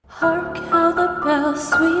Hark how the bells,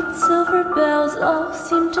 sweet silver bells, all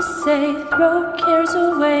seem to say, throw cares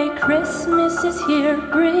away, Christmas is here,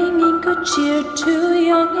 bringing good cheer to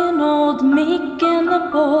young and old, meek and the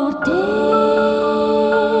bold. Ding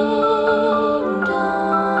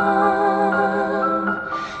dong,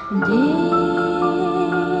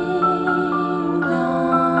 ding dong.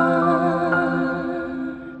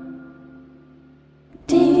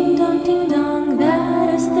 Ding dong, ding dong,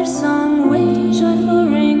 that is their song, with joyful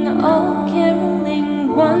ring, all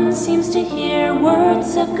caroling. One seems to hear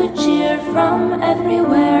words of good cheer from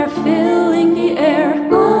everywhere, filling the air.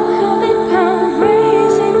 Oh, how they pound,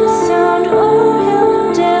 raising the sound o'er hill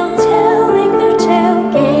and dale, telling their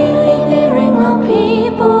tale. Gaily they ring while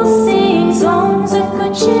people sing songs of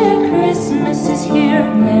good cheer. Christmas is here.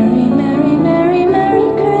 Merry, merry, merry,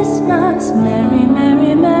 merry Christmas. Merry,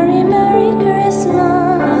 merry, merry, merry Christmas.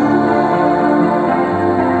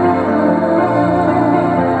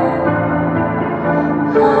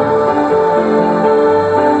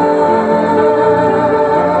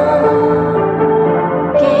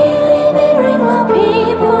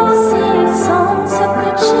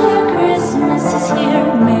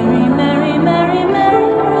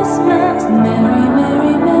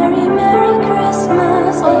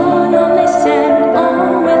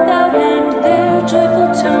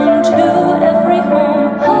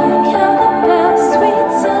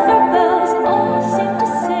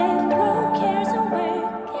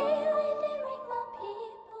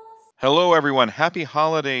 Hello everyone, happy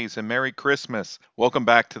holidays and Merry Christmas. Welcome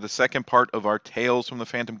back to the second part of our Tales from the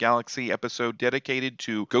Phantom Galaxy episode dedicated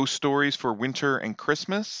to ghost stories for winter and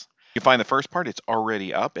Christmas. You can find the first part, it's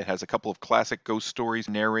already up. It has a couple of classic ghost stories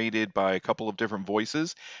narrated by a couple of different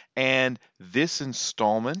voices. And this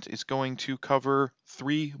installment is going to cover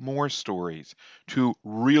 3 more stories, 2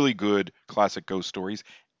 really good classic ghost stories.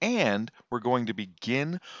 And we're going to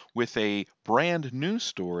begin with a brand new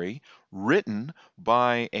story written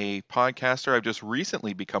by a podcaster I've just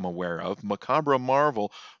recently become aware of, Macabre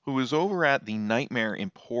Marvel, who is over at the Nightmare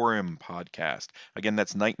Emporium podcast. Again,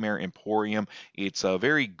 that's Nightmare Emporium. It's a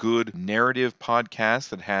very good narrative podcast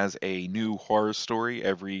that has a new horror story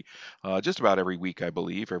just about every week, I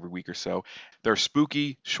believe, every week or so. They're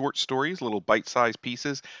spooky short stories, little bite-sized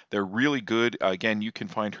pieces. They're really good. Again, you can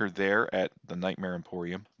find her there at the Nightmare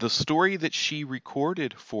Emporium. The story that she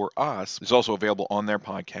recorded for us is also available on their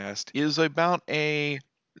podcast, is about a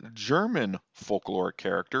German folklore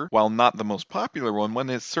character. While not the most popular one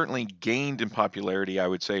has certainly gained in popularity, I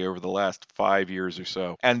would say, over the last 5 years or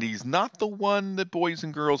so. And he's not the one that boys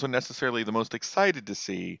and girls are necessarily the most excited to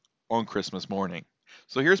see on Christmas morning.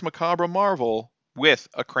 So here's Macabre Marvel with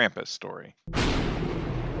a Krampus story.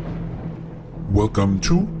 Welcome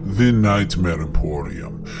to the Nightmare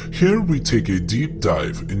Emporium. Here we take a deep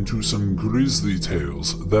dive into some grisly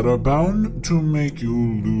tales that are bound to make you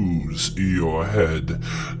lose your head.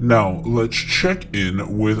 Now, let's check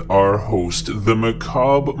in with our host, the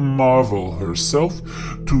Macabre Marvel herself,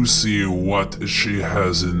 to see what she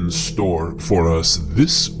has in store for us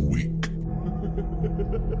this week.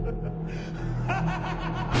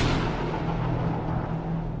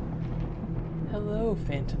 Hello,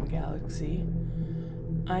 Phantom Galaxy.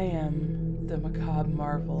 I am the Macabre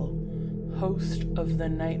Marvel, host of the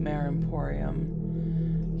Nightmare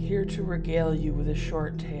Emporium, here to regale you with a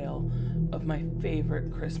short tale of my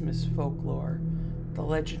favorite Christmas folklore, the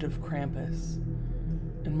legend of Krampus,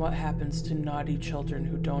 and what happens to naughty children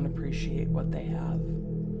who don't appreciate what they have.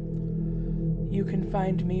 You can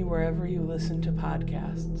find me wherever you listen to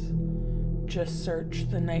podcasts. Just search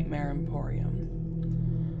the Nightmare Emporium.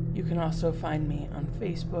 You can also find me on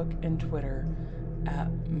Facebook and Twitter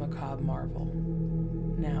at Macabre Marvel.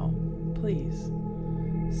 Now, please,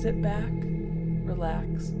 sit back,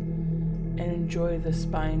 relax, and enjoy the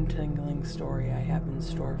spine-tingling story I have in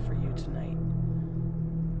store for you tonight.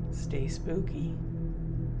 Stay spooky.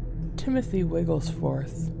 Timothy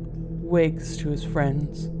Wigglesforth, Wiggs to his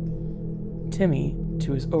friends, Timmy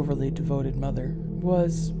to his overly devoted mother,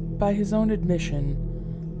 was, by his own admission,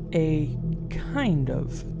 a kind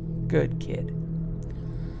of good kid.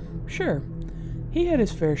 Sure, he had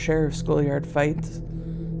his fair share of schoolyard fights,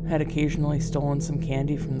 had occasionally stolen some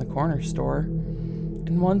candy from the corner store,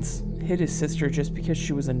 and once hit his sister just because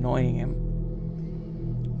she was annoying him.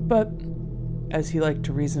 But, as he liked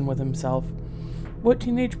to reason with himself, what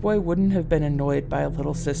teenage boy wouldn't have been annoyed by a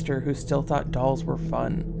little sister who still thought dolls were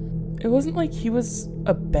fun? It wasn't like he was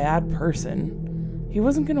a bad person. He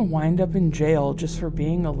wasn't going to wind up in jail just for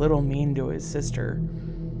being a little mean to his sister.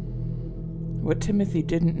 What Timothy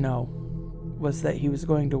didn't know was that he was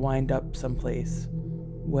going to wind up someplace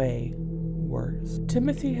way worse.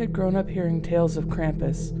 Timothy had grown up hearing tales of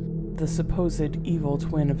Krampus the supposed evil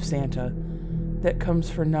twin of Santa that comes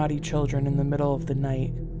for naughty children in the middle of the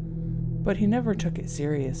night, but he never took it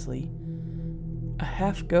seriously. A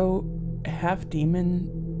half-goat,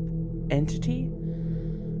 half-demon entity?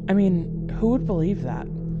 I mean, who would believe that?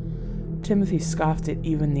 Timothy scoffed at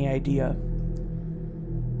even the idea.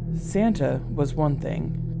 Santa was one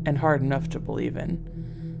thing, and hard enough to believe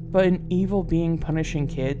in, but an evil being punishing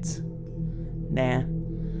kids? Nah.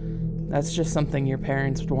 That's just something your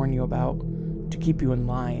parents would warn you about, to keep you in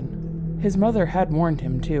line. His mother had warned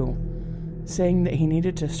him, too, saying that he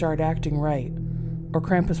needed to start acting right, or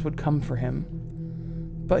Krampus would come for him.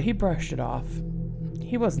 But he brushed it off.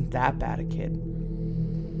 He wasn't that bad a kid.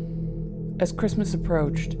 As Christmas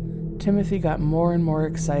approached, Timothy got more and more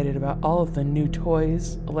excited about all of the new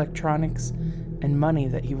toys, electronics, and money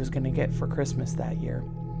that he was going to get for Christmas that year.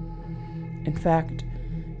 In fact,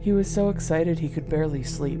 he was so excited he could barely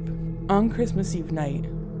sleep. On Christmas Eve night,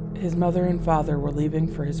 his mother and father were leaving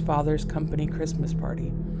for his father's company Christmas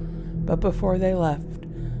party, but before they left,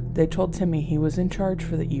 they told Timmy he was in charge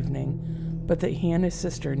for the evening, but that he and his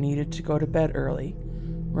sister needed to go to bed early,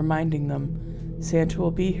 reminding them, Santa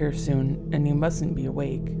will be here soon, and you mustn't be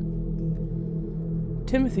awake.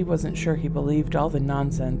 Timothy wasn't sure he believed all the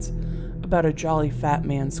nonsense about a jolly fat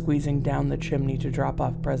man squeezing down the chimney to drop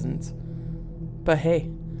off presents. But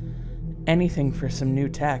hey, anything for some new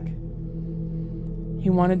tech. He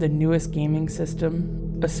wanted the newest gaming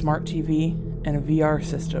system, a smart TV, and a VR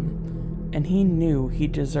system, and he knew he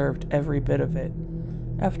deserved every bit of it.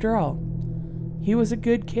 After all, he was a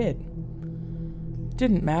good kid. It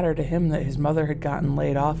didn't matter to him that his mother had gotten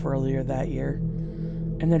laid off earlier that year,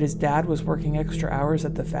 and that his dad was working extra hours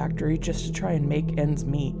at the factory just to try and make ends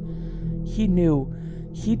meet. He knew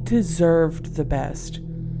he deserved the best,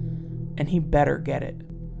 and he better get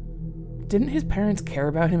it. Didn't his parents care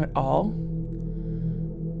about him at all?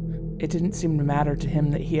 It didn't seem to matter to him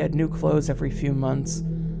that he had new clothes every few months,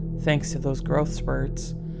 thanks to those growth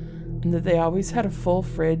spurts, and that they always had a full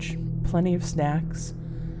fridge, plenty of snacks,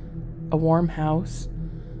 a warm house,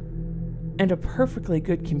 and a perfectly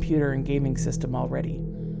good computer and gaming system already.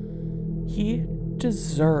 He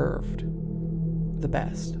deserved the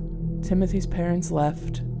best. Timothy's parents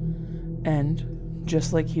left, and,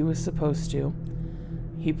 just like he was supposed to,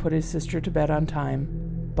 he put his sister to bed on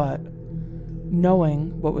time, but,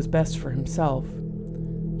 knowing what was best for himself,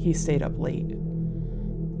 he stayed up late.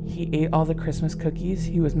 He ate all the Christmas cookies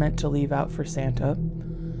he was meant to leave out for Santa.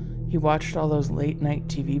 He watched all those late-night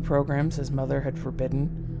TV programs his mother had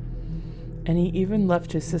forbidden. And he even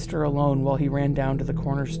left his sister alone while he ran down to the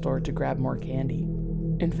corner store to grab more candy.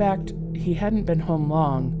 In fact, he hadn't been home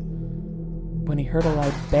long when he heard a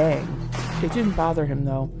loud bang. It didn't bother him,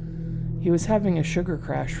 though. He was having a sugar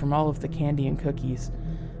crash from all of the candy and cookies,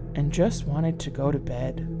 and just wanted to go to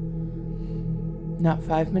bed. Not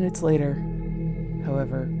 5 minutes later,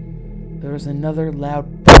 however, there was another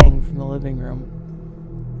loud bang from the living room.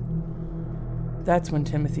 That's when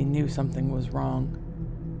Timothy knew something was wrong.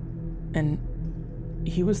 And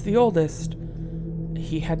he was the oldest.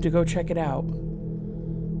 He had to go check it out.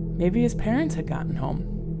 Maybe his parents had gotten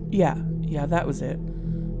home. Yeah, that was it.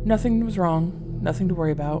 Nothing was wrong, nothing to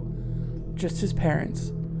worry about. Just his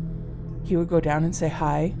parents. He would go down and say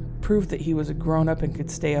hi, prove that he was a grown-up and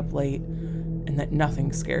could stay up late, and that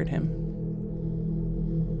nothing scared him.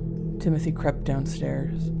 Timothy crept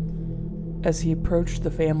downstairs. As he approached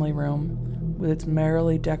the family room, with its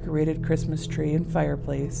merrily decorated Christmas tree and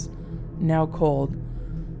fireplace, now cold,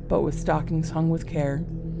 but with stockings hung with care,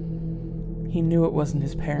 he knew it wasn't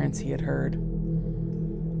his parents he had heard.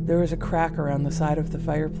 There was a crack around the side of the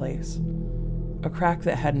fireplace, a crack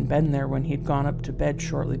that hadn't been there when he'd gone up to bed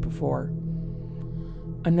shortly before.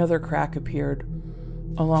 Another crack appeared,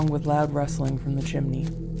 along with loud rustling from the chimney.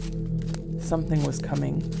 Something was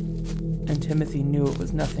coming, and Timothy knew it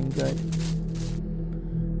was nothing good.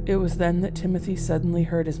 It was then that Timothy suddenly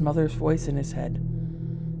heard his mother's voice in his head,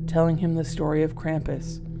 telling him the story of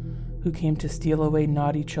Krampus, who came to steal away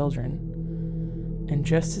naughty children. And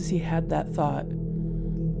just as he had that thought,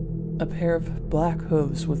 a pair of black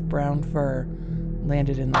hooves with brown fur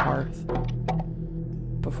landed in the hearth.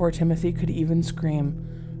 Before Timothy could even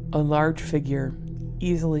scream, a large figure,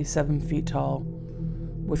 easily 7 feet tall,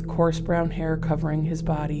 with coarse brown hair covering his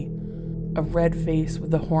body, a red face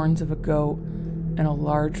with the horns of a goat, and a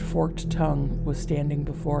large forked tongue, was standing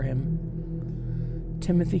before him.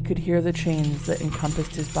 Timothy could hear the chains that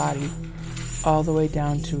encompassed his body, all the way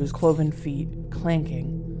down to his cloven feet,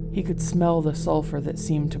 clanking. He could smell the sulfur that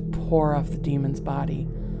seemed to pour off the demon's body,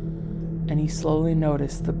 and he slowly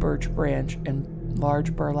noticed the birch branch and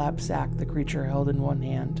large burlap sack the creature held in one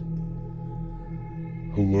hand.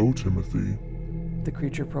 Hello, Timothy. the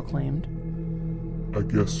creature proclaimed. I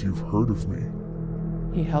guess you've heard of me.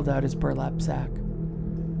 He held out his burlap sack.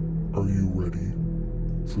 Are you ready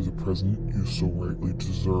for the present you so rightly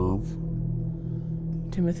deserve?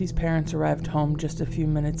 Timothy's parents arrived home just a few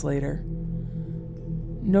minutes later.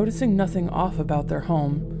 Noticing nothing off about their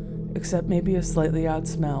home, except maybe a slightly odd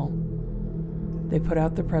smell, they put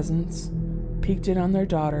out the presents, peeked in on their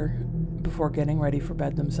daughter, before getting ready for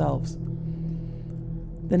bed themselves.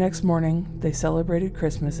 The next morning, they celebrated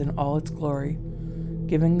Christmas in all its glory,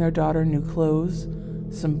 giving their daughter new clothes,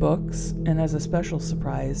 some books, and as a special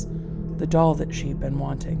surprise, the doll that she had been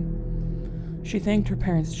wanting. She thanked her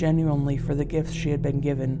parents genuinely for the gifts she had been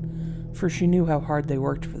given, for she knew how hard they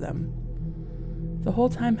worked for them. The whole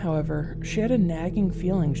time, however, she had a nagging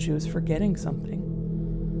feeling she was forgetting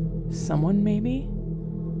something. Someone, maybe?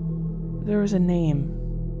 There was a name.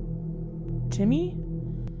 Timmy?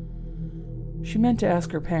 She meant to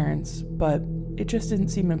ask her parents, but it just didn't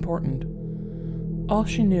seem important. All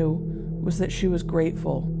she knew was that she was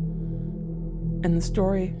grateful, and the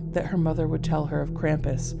story that her mother would tell her of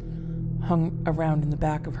Krampus hung around in the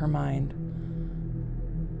back of her mind.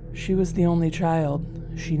 She was the only child.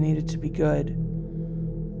 She needed to be good.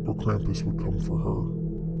 Or Krampus would come for her.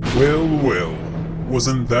 Well,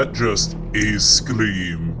 wasn't that just a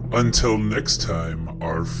scream? Until next time,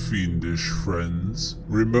 our fiendish friends,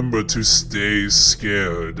 remember to stay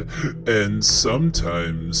scared, and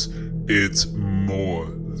sometimes it's more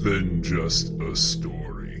than just a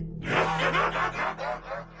story.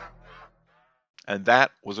 And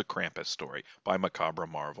that was a Krampus story by Macabre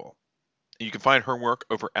Marvel. You can find her work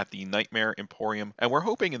over at the Nightmare Emporium, and we're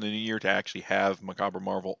hoping in the new year to actually have Macabre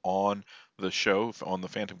Marvel on the show on the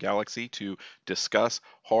Phantom Galaxy to discuss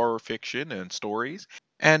horror fiction and stories.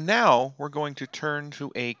 And now we're going to turn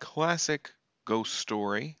to a classic ghost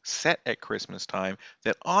story set at Christmas time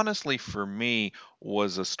that honestly for me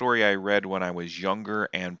was a story I read when I was younger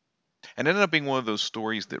and ended up being one of those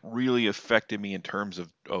stories that really affected me in terms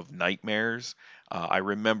of nightmares. I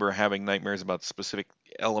remember having nightmares about a specific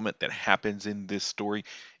element that happens in this story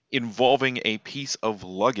involving a piece of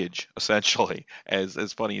luggage, essentially,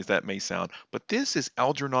 as funny as that may sound. But this is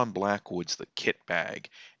Algernon Blackwood's The Kit Bag.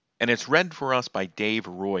 And it's read for us by Dave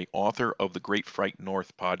Roy, author of the Great Fright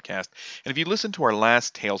North podcast. And if you listen to our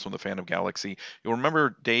last Tales from the Phantom Galaxy, you'll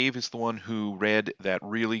remember Dave is the one who read that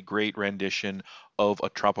really great rendition of A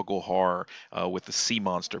Tropical Horror with the sea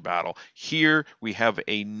monster battle. Here we have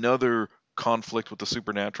another conflict with the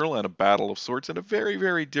supernatural and a battle of sorts in a very,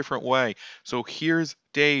 very different way. So here's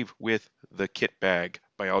Dave with The Kit Bag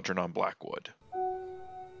by Algernon Blackwood.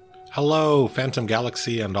 Hello, Phantom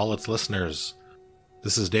Galaxy and all its listeners.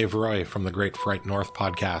 This is Dave Roy from the Great Fright North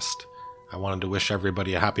podcast. I wanted to wish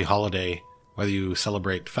everybody a happy holiday. Whether you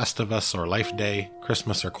celebrate Festivus or Life Day,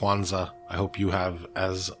 Christmas or Kwanzaa, I hope you have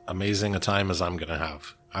as amazing a time as I'm going to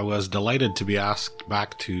have. I was delighted to be asked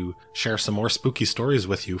back to share some more spooky stories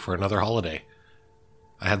with you for another holiday.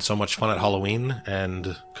 I had so much fun at Halloween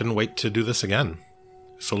and couldn't wait to do this again.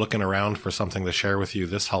 So looking around for something to share with you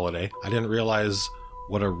this holiday, I didn't realize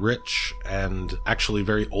what a rich and actually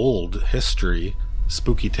very old history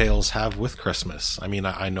spooky tales have with Christmas. I mean,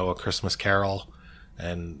 I know A Christmas Carol,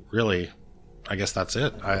 and really, I guess that's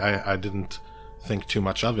it. I didn't think too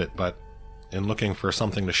much of it, but in looking for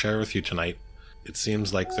something to share with you tonight, it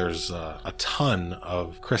seems like there's a ton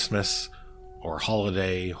of Christmas or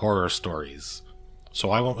holiday horror stories.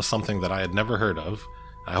 So I went with something that I had never heard of.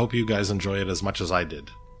 I hope you guys enjoy it as much as I did.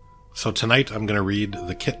 So tonight I'm going to read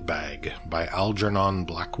The Kit Bag by Algernon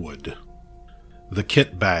Blackwood. The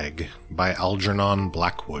Kit Bag by Algernon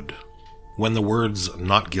Blackwood. When the words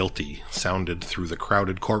 "not guilty" sounded through the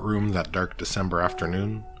crowded courtroom that dark December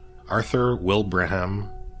afternoon, Arthur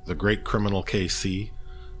Wilbraham, the great criminal KC,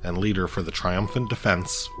 and leader for the triumphant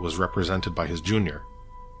defense, was represented by his junior.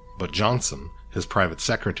 But Johnson, his private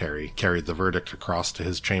secretary, carried the verdict across to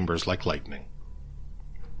his chambers like lightning.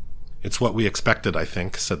 "It's what we expected, I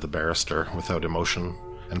think," said the barrister without emotion,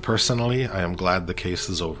 "and personally I am glad the case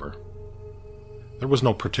is over." There was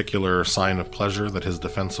no particular sign of pleasure that his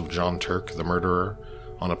defense of John Turk, the murderer,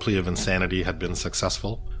 on a plea of insanity had been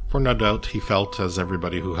successful, for no doubt he felt, as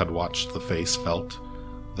everybody who had watched the face felt,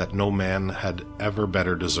 that no man had ever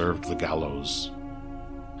better deserved the gallows.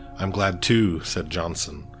 "I'm glad too," said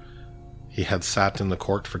Johnson. He had sat in the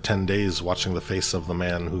court for 10 days watching the face of the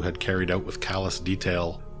man who had carried out with callous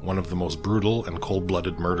detail one of the most brutal and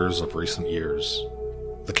cold-blooded murders of recent years.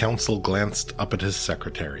 The counsel glanced up at his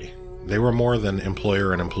secretary. They were more than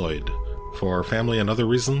employer and employed. For family and other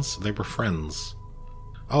reasons, they were friends.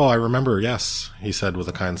 "Oh, I remember, yes," he said with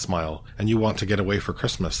a kind smile. "And you want to get away for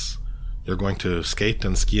Christmas. You're going to skate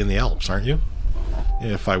and ski in the Alps, aren't you?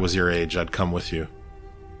 If I was your age, I'd come with you.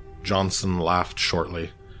 Johnson laughed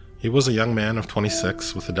shortly. He was a young man of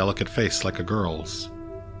 26 with a delicate face like a girl's.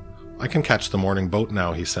 I can catch the morning boat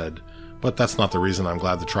now, he said, but that's not the reason I'm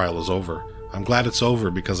glad the trial is over. I'm glad it's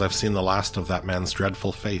over because I've seen the last of that man's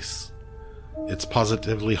dreadful face. It's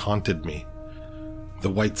positively haunted me. The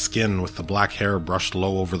white skin with the black hair brushed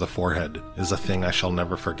low over the forehead is a thing I shall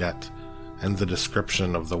never forget, and the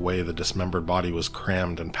description of the way the dismembered body was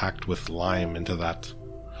crammed and packed with lime into that...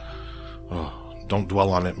 Oh, don't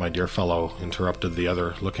dwell on it, my dear fellow, interrupted the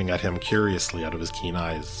other, looking at him curiously out of his keen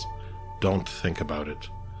eyes. Don't think about it.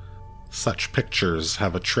 Such pictures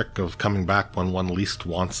have a trick of coming back when one least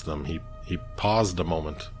wants them. He paused a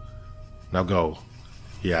moment. Now go,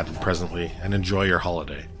 he added presently, and enjoy your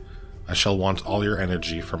holiday. I shall want all your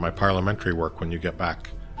energy for my parliamentary work when you get back,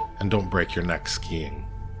 and don't break your neck skiing.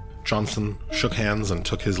 Johnson shook hands and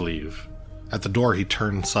took his leave. At the door he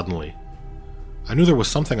turned suddenly. I knew there was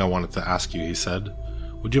something I wanted to ask you, he said.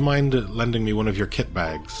 Would you mind lending me one of your kit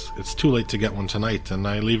bags? It's too late to get one tonight, and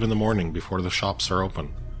I leave in the morning before the shops are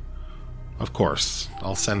open. Of course,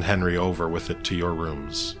 I'll send Henry over with it to your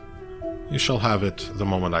rooms. You shall have it the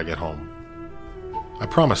moment I get home. I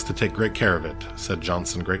promise to take great care of it, said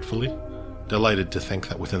Johnson gratefully, delighted to think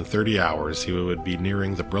that within 30 hours he would be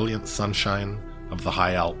nearing the brilliant sunshine of the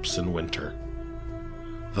high Alps in winter.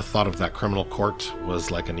 The thought of that criminal court was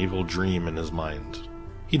like an evil dream in his mind.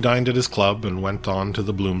 He dined at his club and went on to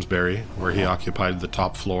the Bloomsbury, where he occupied the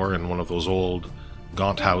top floor in one of those old,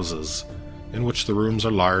 gaunt houses, in which the rooms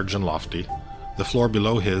are large and lofty. The floor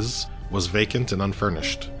below his was vacant and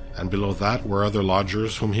unfurnished, and below that were other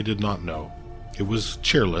lodgers whom he did not know. It was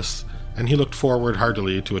cheerless, and he looked forward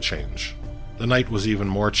heartily to a change. The night was even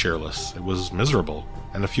more cheerless. It was miserable,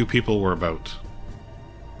 and a few people were about.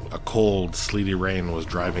 A cold, sleety rain was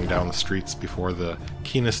driving down the streets before the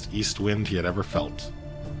keenest east wind he had ever felt.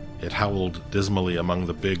 It howled dismally among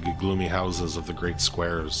the big, gloomy houses of the great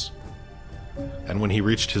squares. And when he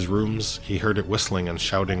reached his rooms, he heard it whistling and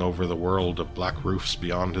shouting over the world of black roofs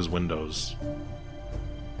beyond his windows.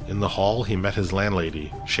 In the hall he met his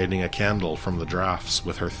landlady, shading a candle from the draughts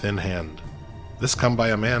with her thin hand. "This come by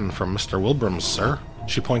a man from Mr. Wilbraham's, sir."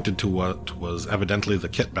 She pointed to what was evidently the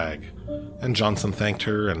kit bag, and Johnson thanked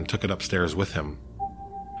her and took it upstairs with him.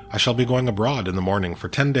 "I shall be going abroad in the morning for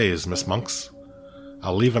 10 days, Miss Monks.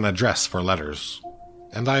 I'll leave an address for letters."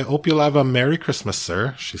 "And I hope you'll have a Merry Christmas,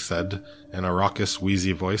 sir," she said, in a raucous,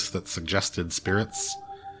 wheezy voice that suggested spirits.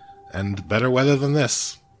 "And better weather than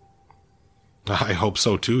this." "I hope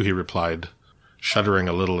so, too," he replied, shuddering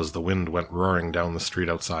a little as the wind went roaring down the street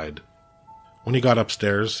outside. When he got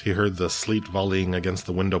upstairs, he heard the sleet volleying against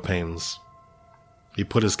the window panes. He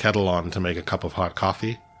put his kettle on to make a cup of hot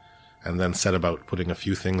coffee, and then set about putting a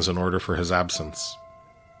few things in order for his absence.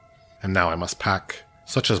 "And now I must pack,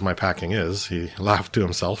 such as my packing is," he laughed to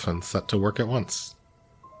himself and set to work at once.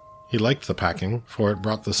 He liked the packing, for it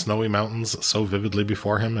brought the snowy mountains so vividly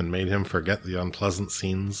before him and made him forget the unpleasant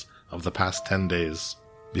scenes of the past 10 days.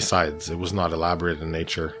 Besides, it was not elaborate in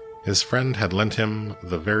nature. His friend had lent him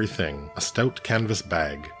the very thing, a stout canvas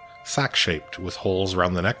bag, sack-shaped, with holes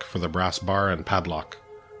round the neck for the brass bar and padlock.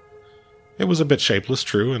 It was a bit shapeless,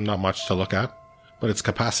 true, and not much to look at, but its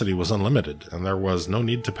capacity was unlimited, and there was no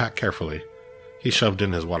need to pack carefully. He shoved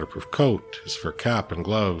in his waterproof coat, his fur cap and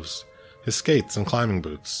gloves, his skates and climbing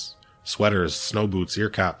boots, sweaters, snow boots, ear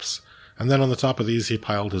caps, and then on the top of these he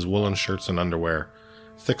piled his woolen shirts and underwear,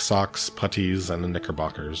 thick socks, puttees, and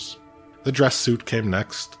knickerbockers. The dress suit came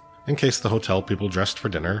next, in case the hotel people dressed for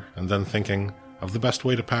dinner, and then thinking of the best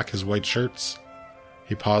way to pack his white shirts,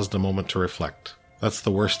 he paused a moment to reflect. That's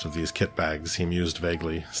the worst of these kit bags, he mused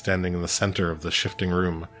vaguely, standing in the center of the shifting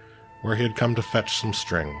room, where he had come to fetch some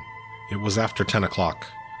string. It was after 10 o'clock.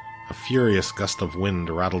 A furious gust of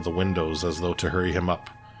wind rattled the windows as though to hurry him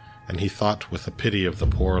up, and he thought with a pity of the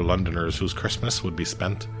poor Londoners whose Christmas would be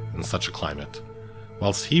spent in such a climate,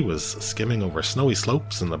 whilst he was skimming over snowy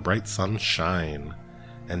slopes in the bright sunshine,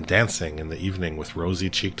 and dancing in the evening with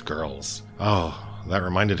rosy-cheeked girls. Oh, that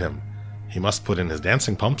reminded him. He must put in his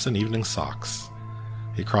dancing pumps and evening socks.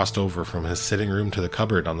 He crossed over from his sitting room to the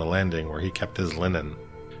cupboard on the landing where he kept his linen,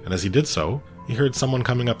 and as he did so, he heard someone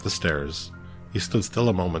coming up the stairs. He stood still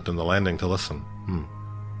a moment on the landing to listen.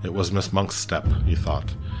 It was Miss Monk's step, he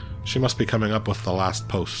thought. She must be coming up with the last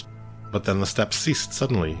post. But then the steps ceased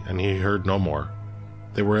suddenly, and he heard no more.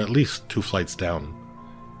 They were at least 2 flights down,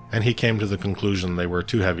 and he came to the conclusion they were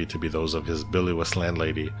too heavy to be those of his bilious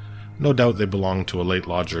landlady. No doubt they belonged to a late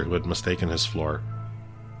lodger who had mistaken his floor.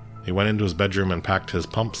 He went into his bedroom and packed his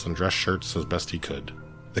pumps and dress shirts as best he could.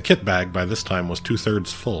 The kit bag by this time was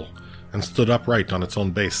 2/3 full, and stood upright on its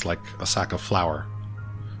own base like a sack of flour.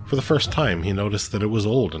 For the first time, he noticed that it was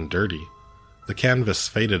old and dirty. The canvas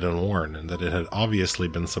faded and worn, and that it had obviously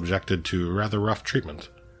been subjected to rather rough treatment.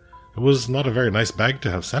 It was not a very nice bag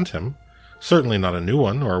to have sent him, certainly not a new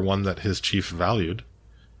one or one that his chief valued.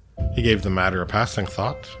 He gave the matter a passing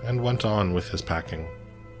thought and went on with his packing.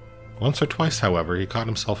 Once or twice, however, he caught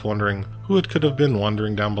himself wondering who it could have been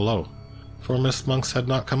wandering down below, for Miss Monks had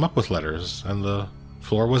not come up with letters, and the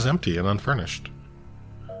floor was empty and unfurnished.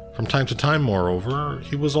 From time to time, moreover,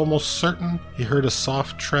 he was almost certain he heard a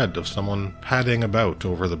soft tread of someone padding about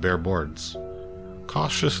over the bare boards,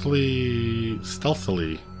 cautiously,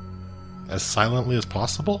 stealthily, as silently as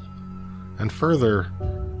possible, and further,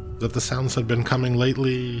 that the sounds had been coming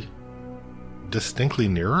lately distinctly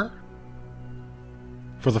nearer.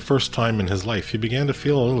 For the first time in his life, he began to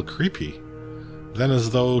feel a little creepy. Then,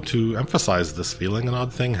 as though to emphasize this feeling, an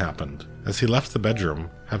odd thing happened. As he left the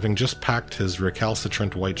bedroom, having just packed his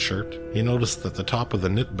recalcitrant white shirt, he noticed that the top of the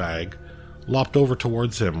knit bag lopped over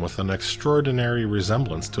towards him with an extraordinary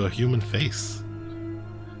resemblance to a human face.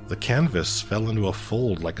 The canvas fell into a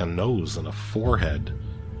fold like a nose and a forehead,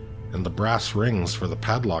 and the brass rings for the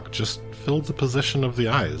padlock just filled the position of the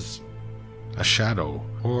eyes. A shadow,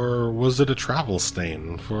 or was it a travel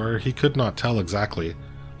stain, for he could not tell exactly,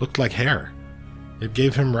 looked like hair. It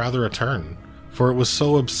gave him rather a turn, for it was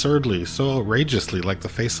so absurdly, so outrageously like the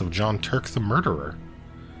face of John Turk the murderer.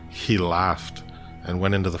 He laughed, and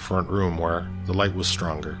went into the front room where the light was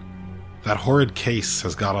stronger. That horrid case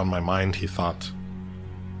has got on my mind, he thought.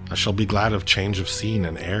 I shall be glad of change of scene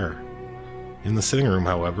and air. In the sitting room,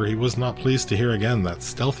 however, he was not pleased to hear again that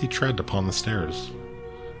stealthy tread upon the stairs,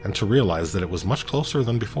 and to realize that it was much closer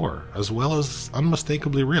than before, as well as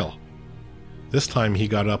unmistakably real. This time he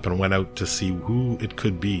got up and went out to see who it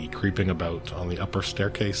could be creeping about on the upper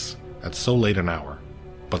staircase at so late an hour.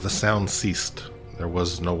 But the sound ceased. There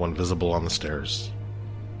was no one visible on the stairs.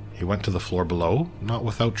 He went to the floor below, not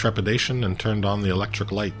without trepidation, and turned on the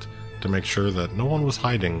electric light to make sure that no one was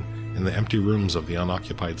hiding in the empty rooms of the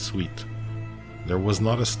unoccupied suite. There was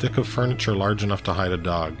not a stick of furniture large enough to hide a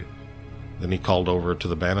dog. Then he called over to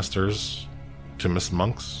the banisters, to Miss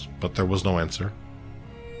Monks, but there was no answer,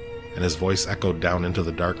 and his voice echoed down into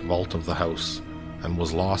the dark vault of the house, and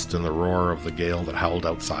was lost in the roar of the gale that howled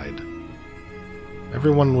outside.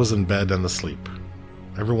 Everyone was in bed and asleep,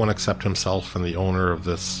 everyone except himself and the owner of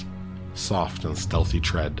this soft and stealthy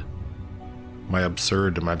tread. My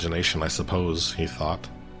absurd imagination, I suppose, he thought.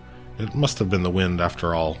 It must have been the wind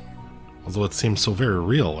after all, although it seemed so very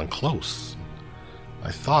real and close.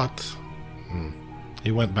 I thought...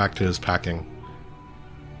 He went back to his packing.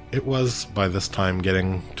 It was, by this time,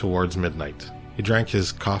 getting towards midnight. He drank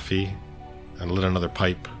his coffee and lit another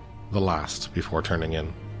pipe, the last, before turning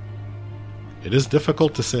in. It is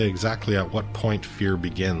difficult to say exactly at what point fear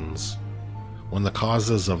begins, when the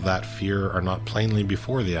causes of that fear are not plainly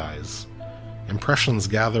before the eyes. Impressions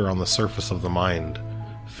gather on the surface of the mind,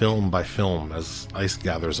 film by film, as ice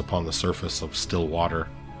gathers upon the surface of still water,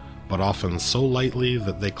 but often so lightly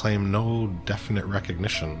that they claim no definite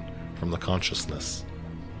recognition from the consciousness.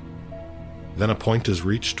 Then a point is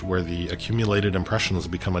reached where the accumulated impressions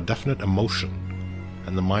become a definite emotion,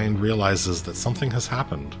 and the mind realizes that something has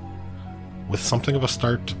happened. With something of a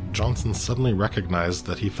start, Johnson suddenly recognized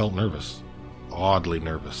that he felt nervous, oddly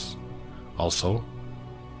nervous. Also,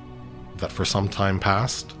 that for some time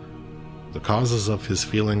past, the causes of his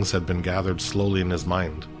feelings had been gathered slowly in his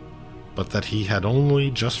mind, but that he had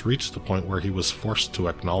only just reached the point where he was forced to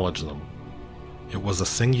acknowledge them. It was a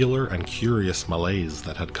singular and curious malaise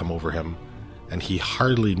that had come over him, and he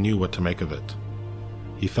hardly knew what to make of it.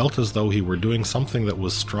 He felt as though he were doing something that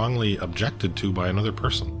was strongly objected to by another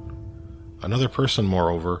person. Another person,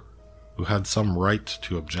 moreover, who had some right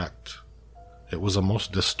to object. It was a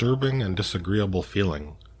most disturbing and disagreeable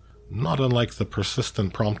feeling, not unlike the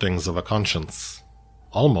persistent promptings of a conscience.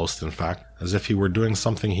 Almost, in fact, as if he were doing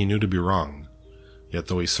something he knew to be wrong. Yet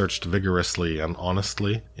though he searched vigorously and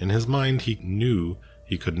honestly, in his mind he knew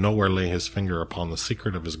he could nowhere lay his finger upon the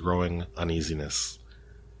secret of his growing uneasiness,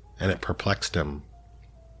 and it perplexed him.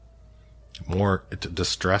 More, it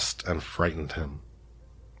distressed and frightened him.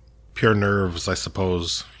 Pure nerves, I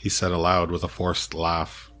suppose, he said aloud with a forced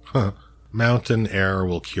laugh. Mountain air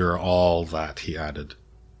will cure all that, he added,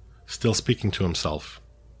 still speaking to himself.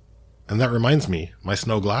 And that reminds me, my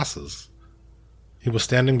snow glasses. He was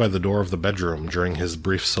standing by the door of the bedroom during his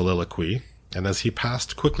brief soliloquy, and as he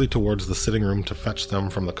passed quickly towards the sitting room to fetch them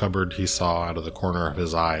from the cupboard, he saw, out of the corner of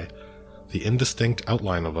his eye, the indistinct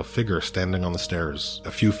outline of a figure standing on the stairs,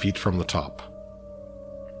 a few feet from the top.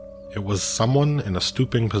 It was someone in a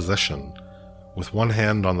stooping position, with one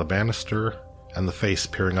hand on the banister and the face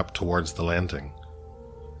peering up towards the landing.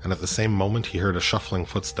 And at the same moment he heard a shuffling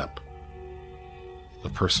footstep. The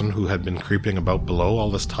person who had been creeping about below all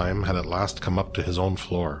this time had at last come up to his own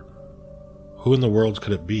floor. Who in the world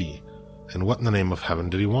could it be, and what in the name of heaven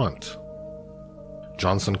did he want?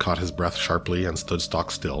 Johnson caught his breath sharply and stood stock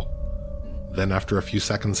still. Then, after a few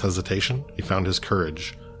seconds' hesitation, he found his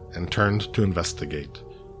courage and turned to investigate.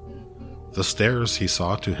 The stairs, he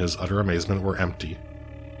saw to his utter amazement, were empty.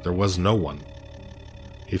 There was no one.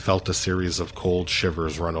 He felt a series of cold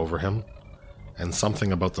shivers run over him, and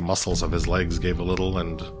something about the muscles of his legs gave a little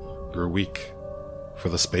and grew weak. For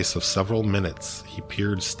the space of several minutes, he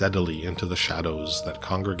peered steadily into the shadows that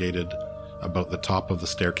congregated about the top of the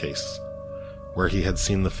staircase, where he had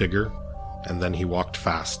seen the figure, and then he walked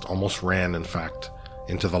fast, almost ran, in fact,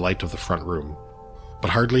 into the light of the front room. But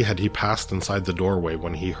hardly had he passed inside the doorway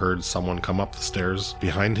when he heard someone come up the stairs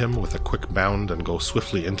behind him with a quick bound and go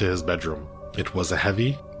swiftly into his bedroom. It was a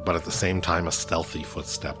heavy, but at the same time a stealthy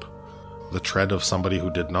footstep, the tread of somebody who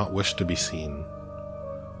did not wish to be seen.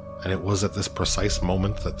 And it was at this precise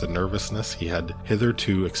moment that the nervousness he had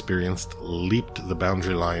hitherto experienced leaped the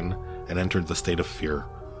boundary line and entered the state of fear,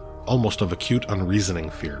 almost of acute, unreasoning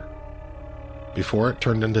fear. Before it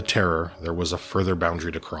turned into terror, there was a further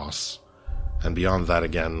boundary to cross, and beyond that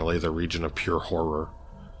again lay the region of pure horror.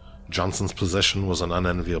 Johnson's position was an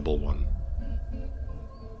unenviable one.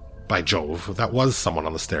 "By Jove, that was someone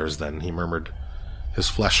on the stairs then," he murmured, his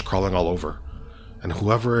flesh crawling all over. "And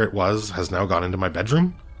whoever it was has now gone into my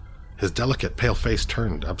bedroom?" His delicate, pale face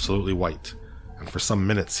turned absolutely white, and for some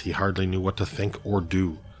minutes he hardly knew what to think or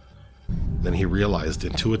do. Then he realized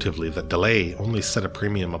intuitively that delay only set a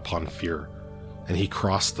premium upon fear, and he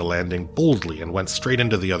crossed the landing boldly and went straight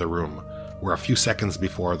into the other room, where a few seconds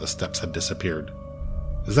before the steps had disappeared.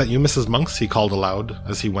 "Is that you, Mrs. Monks?" he called aloud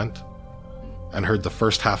as he went, and heard the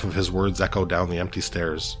first half of his words echo down the empty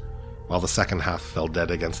stairs, while the second half fell dead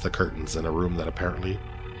against the curtains in a room that apparently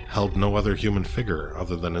held no other human figure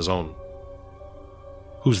other than his own.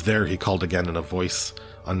 "Who's there?" he called again in a voice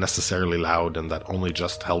unnecessarily loud and that only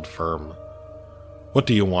just held firm. "What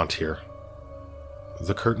do you want here?"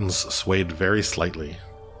 The curtains swayed very slightly,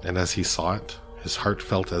 and as he saw it, his heart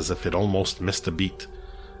felt as if it almost missed a beat,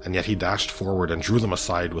 and yet he dashed forward and drew them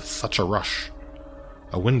aside with such a rush.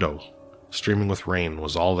 A window, streaming with rain,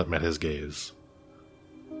 was all that met his gaze.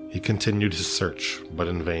 He continued his search, but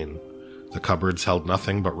in vain. The cupboards held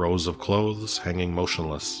nothing but rows of clothes hanging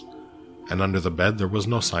motionless, and under the bed there was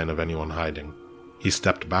no sign of anyone hiding. He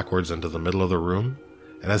stepped backwards into the middle of the room,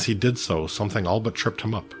 and as he did so, something all but tripped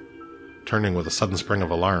him up. Turning with a sudden spring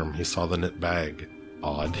of alarm, he saw the knit bag.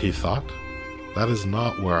 Odd, he thought. That is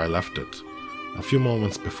not where I left it. A few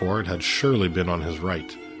moments before, it had surely been on his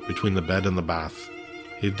right, between the bed and the bath.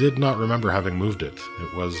 He did not remember having moved it.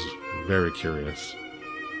 It was very curious.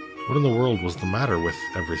 What in the world was the matter with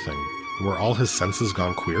everything? Were all his senses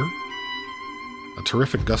gone queer? A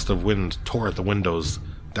terrific gust of wind tore at the windows,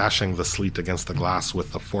 dashing the sleet against the glass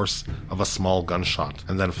with the force of a small gunshot,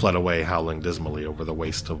 and then fled away howling dismally over the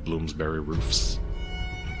waste of Bloomsbury roofs.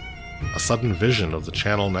 A sudden vision of the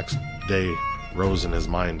Channel next day rose in his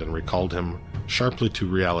mind and recalled him sharply to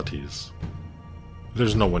realities.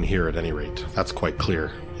 "There's no one here at any rate, that's quite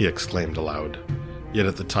clear," he exclaimed aloud. Yet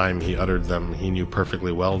at the time he uttered them, he knew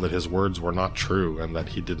perfectly well that his words were not true and that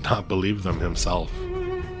he did not believe them himself.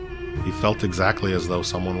 He felt exactly as though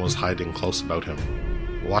someone was hiding close about him,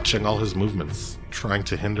 watching all his movements, trying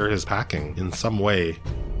to hinder his packing in some way.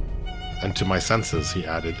 "And to my senses," he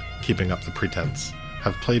added, keeping up the pretense,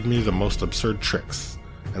 "have played me the most absurd tricks,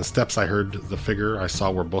 and steps I heard, the figure I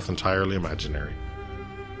saw were both entirely imaginary."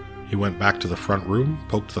 He went back to the front room,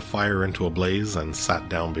 poked the fire into a blaze, and sat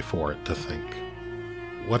down before it to think.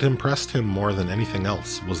 What impressed him more than anything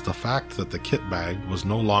else was the fact that the kit bag was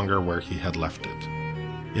no longer where he had left it.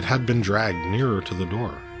 It had been dragged nearer to the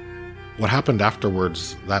door. What happened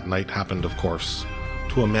afterwards that night happened, of course,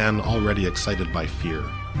 to a man already excited by fear,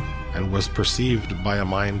 and was perceived by a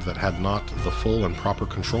mind that had not the full and proper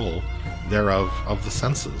control thereof of the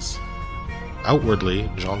senses. Outwardly,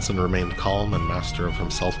 Johnson remained calm and master of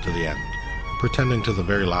himself to the end, pretending to the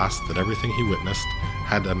very last that everything he witnessed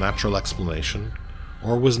had a natural explanation,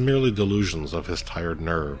 or was merely delusions of his tired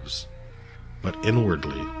nerves. But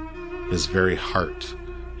inwardly, his very heart,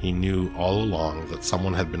 he knew all along that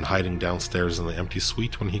someone had been hiding downstairs in the empty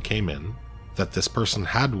suite when he came in, that this person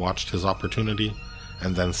had watched his opportunity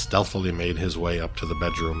and then stealthily made his way up to the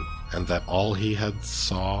bedroom, and that all he had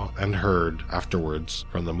saw and heard afterwards,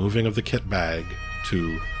 from the moving of the kit bag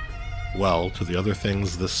to the other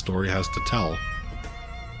things this story has to tell,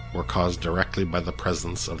 were caused directly by the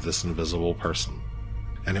presence of this invisible person.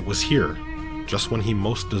 And it was here, just when he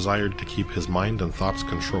most desired to keep his mind and thoughts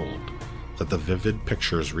controlled, that the vivid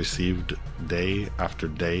pictures received day after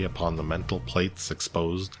day upon the mental plates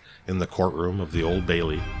exposed in the courtroom of the Old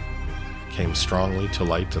Bailey came strongly to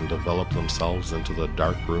light and developed themselves into the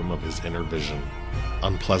dark room of his inner vision.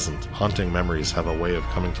 Unpleasant, haunting memories have a way of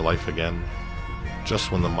coming to life again,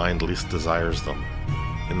 just when the mind least desires them,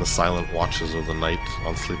 in the silent watches of the night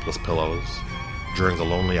on sleepless pillows, during the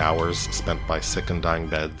lonely hours spent by sick and dying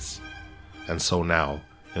beds. And so now,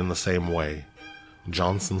 in the same way,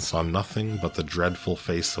 Johnson saw nothing but the dreadful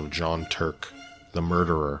face of John Turk, the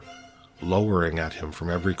murderer, lowering at him from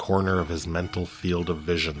every corner of his mental field of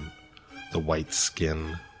vision. The white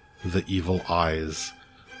skin, the evil eyes,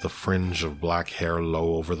 the fringe of black hair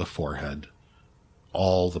low over the forehead.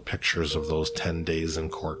 All the pictures of those 10 days in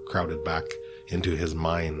court crowded back into his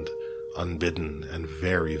mind, unbidden and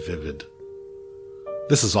very vivid.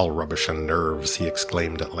 "This is all rubbish and nerves," he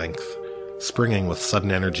exclaimed at length, springing with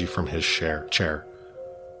sudden energy from his chair.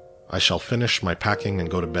 "I shall finish my packing and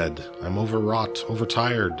go to bed. I'm overwrought,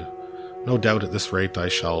 overtired. No doubt at this rate I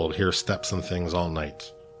shall hear steps and things all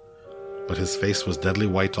night." But his face was deadly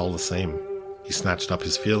white all the same. He snatched up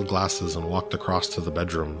his field glasses and walked across to the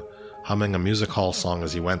bedroom, humming a music hall song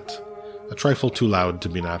as he went, a trifle too loud to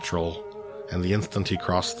be natural, and the instant he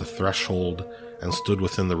crossed the threshold and stood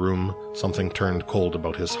within the room, something turned cold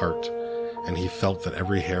about his heart, and he felt that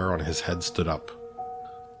every hair on his head stood up.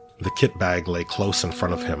 The kit bag lay close in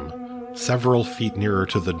front of him, several feet nearer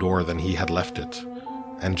to the door than he had left it,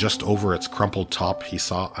 and just over its crumpled top he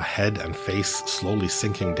saw a head and face slowly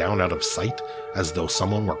sinking down out of sight as though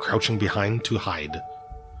someone were crouching behind to hide.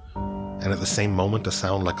 And at the same moment a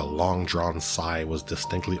sound like a long-drawn sigh was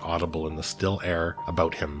distinctly audible in the still air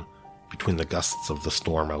about him, between the gusts of the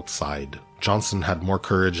storm outside. Johnson had more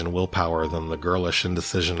courage and willpower than the girlish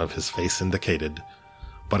indecision of his face indicated,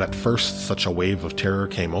 but at first such a wave of terror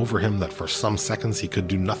came over him that for some seconds he could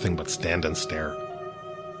do nothing but stand and stare.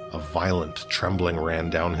 A violent trembling ran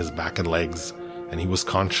down his back and legs, and he was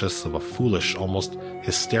conscious of a foolish, almost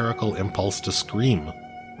hysterical impulse to scream.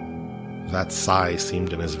 That sigh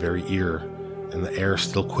seemed in his very ear, and the air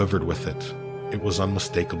still quivered with it. It was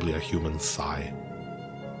unmistakably a human sigh.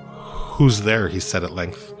 "Who's there?" he said at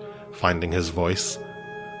length, finding his voice.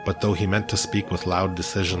 But though he meant to speak with loud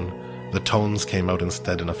decision, the tones came out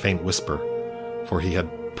instead in a faint whisper, for he had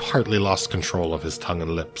partly lost control of his tongue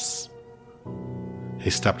and lips. He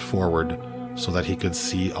stepped forward so that he could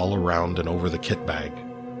see all around and over the kit bag.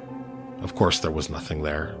 Of course there was nothing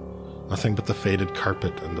there, nothing but the faded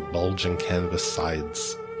carpet and the bulging canvas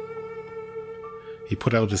sides. He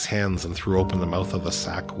put out his hands and threw open the mouth of the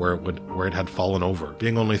sack where it had fallen over,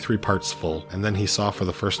 being only 3 parts full, and then he saw for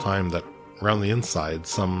the first time that round the inside,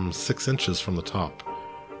 some 6 inches from the top,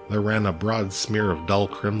 there ran a broad smear of dull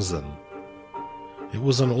crimson. It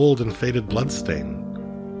was an old and faded bloodstain.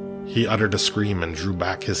 He uttered a scream and drew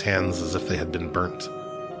back his hands as if they had been burnt.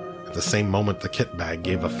 At the same moment the kit bag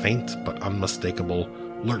gave a faint but unmistakable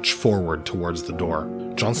lurch forward towards the door.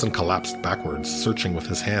 Johnson collapsed backwards, searching with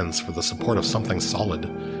his hands for the support of something solid,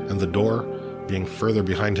 and the door, being further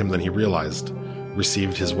behind him than he realized,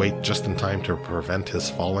 received his weight just in time to prevent his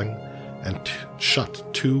falling, and shut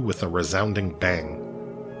to with a resounding bang.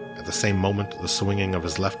 At the same moment, the swinging of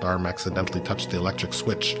his left arm accidentally touched the electric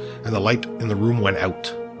switch, and the light in the room went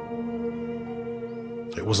out.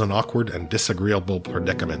 It was an awkward and disagreeable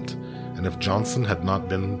predicament, and if Johnson had not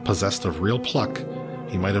been possessed of real pluck,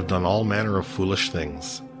 he might have done all manner of foolish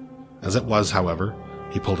things. As it was, however,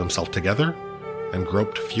 he pulled himself together and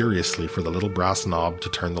groped furiously for the little brass knob to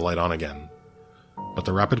turn the light on again. But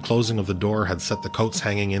the rapid closing of the door had set the coats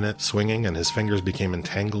hanging in it swinging, and his fingers became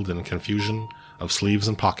entangled in confusion of sleeves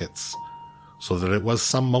and pockets, so that it was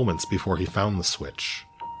some moments before he found the switch.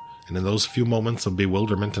 And in those few moments of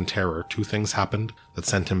bewilderment and terror, 2 things happened that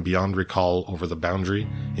sent him beyond recall over the boundary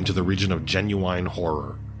into the region of genuine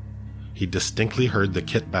horror. He distinctly heard the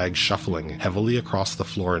kit bag shuffling heavily across the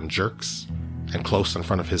floor in jerks, and close in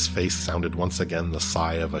front of his face sounded once again the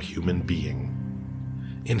sigh of a human being.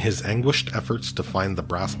 In his anguished efforts to find the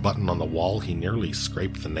brass button on the wall, he nearly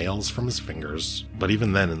scraped the nails from his fingers. But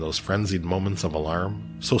even then, in those frenzied moments of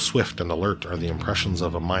alarm, so swift and alert are the impressions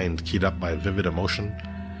of a mind keyed up by vivid emotion,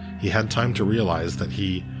 he had time to realize that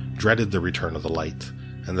he dreaded the return of the light,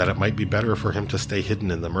 and that it might be better for him to stay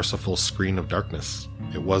hidden in the merciful screen of darkness.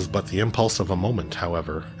 It was but the impulse of a moment,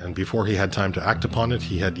 however, and before he had time to act upon it,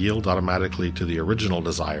 he had yielded automatically to the original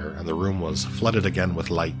desire, and the room was flooded again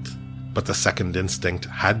with light. But the second instinct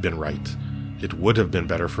had been right. It would have been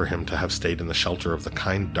better for him to have stayed in the shelter of the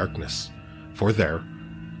kind darkness, for there,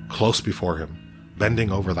 Close before him,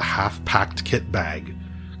 bending over the half-packed kit bag,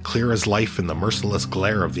 clear as life in the merciless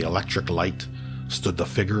glare of the electric light, stood the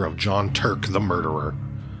figure of John Turk, the murderer.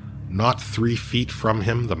 Not 3 feet from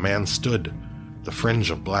him the man stood, the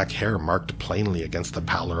fringe of black hair marked plainly against the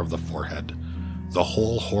pallor of the forehead. The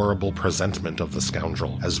whole horrible presentment of the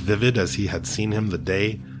scoundrel, as vivid as he had seen him the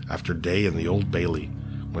day after day in the Old Bailey,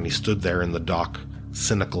 when he stood there in the dock,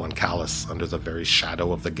 cynical and callous under the very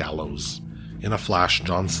shadow of the gallows. In a flash,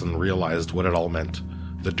 Johnson realized what it all meant.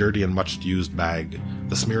 The dirty and much-used bag,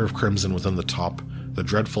 the smear of crimson within the top, the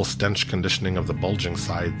dreadful stench conditioning of the bulging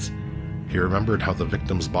sides. He remembered how the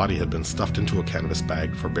victim's body had been stuffed into a canvas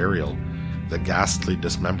bag for burial, the ghastly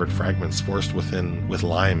dismembered fragments forced within with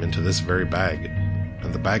lime into this very bag,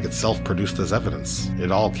 and the bag itself produced as evidence.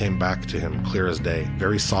 It all came back to him clear as day.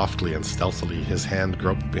 Very softly and stealthily his hand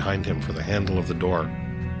groped behind him for the handle of the door,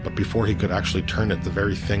 but before he could actually turn it, the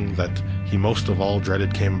very thing that he most of all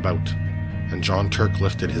dreaded came about, and John Turk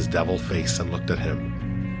lifted his devil face and looked at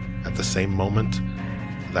him. At the same moment,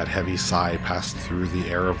 that heavy sigh passed through the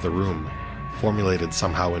air of the room, formulated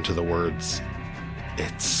somehow into the words,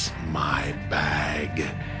 "It's my bag,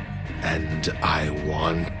 and I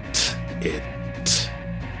want it."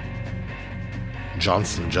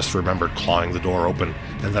 Johnson just remembered clawing the door open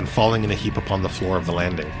and then falling in a heap upon the floor of the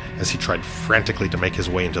landing as he tried frantically to make his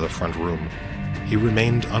way into the front room. He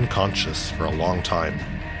remained unconscious for a long time,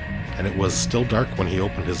 and it was still dark when he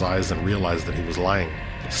opened his eyes and realized that he was lying,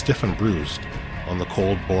 stiff and bruised, on the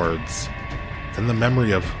cold boards. Then the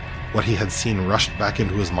memory of what he had seen rushed back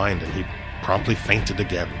into his mind, and he promptly fainted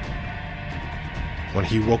again. When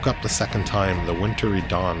he woke up the second time, the wintry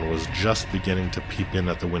dawn was just beginning to peep in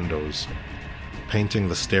at the windows, painting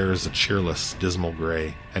the stairs a cheerless, dismal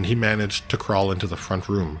gray, and he managed to crawl into the front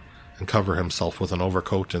room and cover himself with an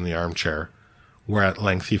overcoat in the armchair, where at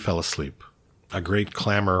length he fell asleep. A great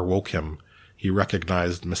clamor woke him. He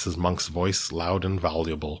recognized Mrs. Monk's voice, loud and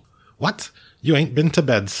voluble. "What? You ain't been to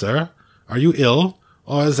bed, sir? Are you ill?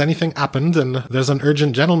 Or has anything happened, and there's an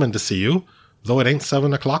urgent gentleman to see you, though it ain't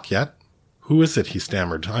 7 o'clock yet?" "Who is it?" he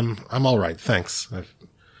stammered. I'm all right, thanks. I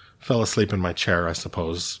fell asleep in my chair, I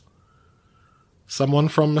suppose." "Someone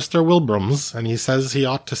from Mr. Wilbraham's, and he says he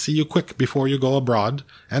ought to see you quick before you go abroad,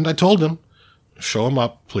 and I told him." "Show him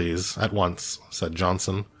up, please, at once," said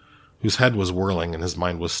Johnson, whose head was whirling and his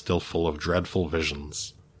mind was still full of dreadful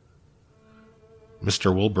visions.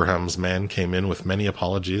 Mr. Wilbraham's man came in with many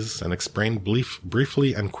apologies and explained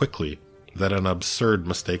briefly and quickly that an absurd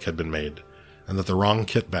mistake had been made, and that the wrong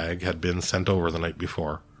kit bag had been sent over the night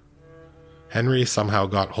before. Henry somehow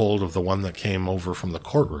got hold of the one that came over from the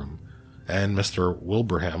courtroom, and Mr.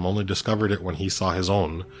 Wilbraham only discovered it when he saw his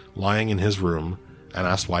own lying in his room and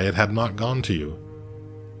asked why it had not gone to you.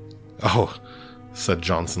 "Oh," said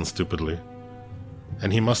Johnson stupidly.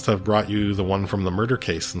 "And he must have brought you the one from the murder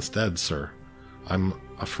case instead, sir. I'm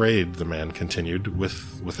afraid," the man continued,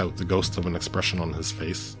 without the ghost of an expression on his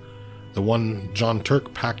face, "the one John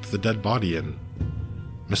Turk packed the dead body in.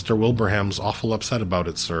 Mr. Wilbraham's awful upset about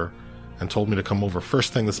it, sir, and told me to come over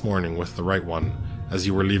first thing this morning with the right one, as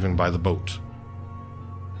you were leaving by the boat."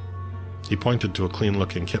 He pointed to a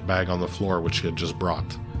clean-looking kit bag on the floor which he had just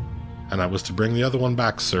brought. "And I was to bring the other one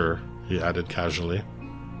back, sir," he added casually.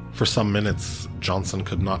 For some minutes, Johnson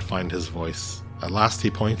could not find his voice. At last he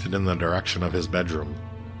pointed in the direction of his bedroom.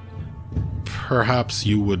 "Perhaps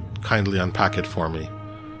you would kindly unpack it for me.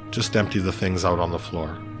 Just empty the things out on the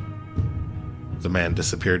floor." The man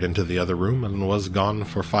disappeared into the other room and was gone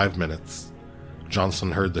for 5 minutes.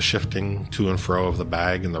 Johnson heard the shifting to and fro of the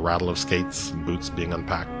bag and the rattle of skates and boots being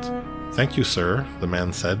unpacked. "Thank you, sir," the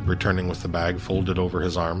man said, returning with the bag folded over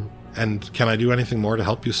his arm. "And can I do anything more to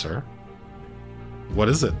help you, sir?" "What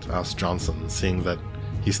is it?" asked Johnson, seeing that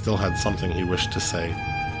he still had something he wished to say.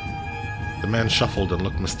 The man shuffled and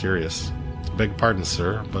looked mysterious. "Beg pardon,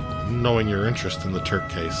 sir, but knowing your interest in the Turk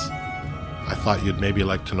case, I thought you'd maybe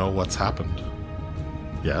like to know what's happened."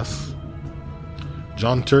 "Yes?"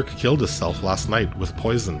 "John Turk killed himself last night with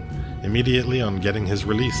poison, immediately on getting his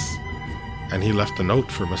release, and he left a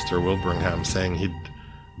note for Mr. Wilbraham saying he'd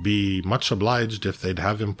be much obliged if they'd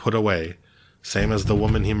have him put away, same as the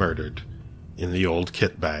woman he murdered, in the old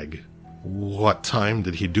kit bag." "What time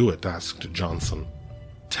did he do it?" asked Johnson.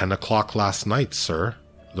 10 o'clock last night, sir,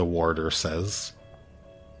 the warder says.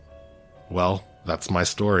 Well, that's my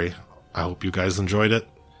story. I hope you guys enjoyed it,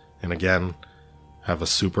 and again, have a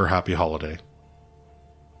super happy holiday.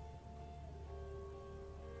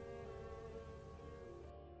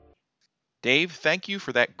 Dave, thank you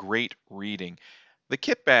for that great reading. The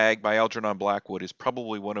Kit Bag by Algernon Blackwood is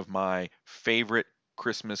probably one of my favorite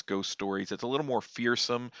Christmas ghost stories. It's a little more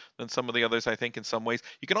fearsome than some of the others, I think, in some ways.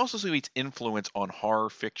 You can also see its influence on horror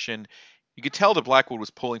fiction. You could tell that Blackwood was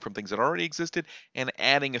pulling from things that already existed and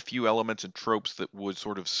adding a few elements and tropes that would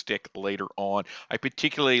sort of stick later on. I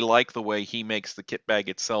particularly like the way he makes the kit bag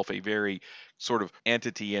itself a very sort of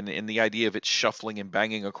entity, and the idea of it shuffling and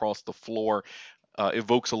banging across the floor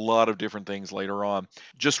evokes a lot of different things later on.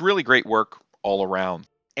 Just really great work all around.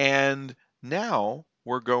 And now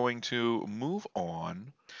we're going to move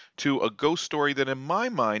on to a ghost story that in my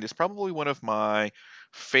mind is probably one of my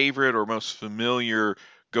favorite or most familiar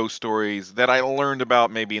ghost stories that I learned about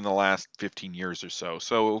maybe in the last 15 years or so.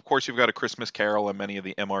 So, of course, you've got A Christmas Carol and many of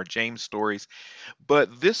the M.R. James stories,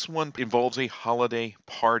 but this one involves a holiday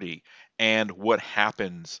party and what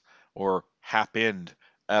happens or happened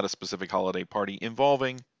at a specific holiday party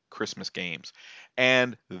involving Christmas games.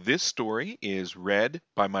 And this story is read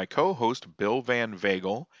by my co-host Bill Van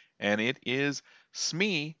Vagel, and it is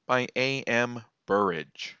Smee by A.M.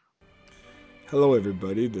 Burridge. Hello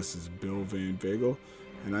everybody, this is Bill Van Vagel,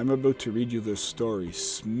 and I'm about to read you the story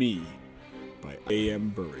Smee by A.M.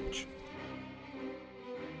 Burridge.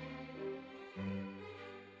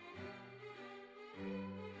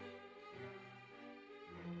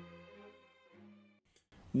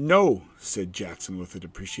 No, said Jackson with a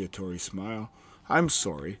depreciatory smile. I'm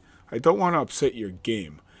sorry. I don't want to upset your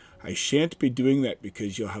game. I shan't be doing that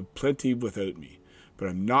because you'll have plenty without me, but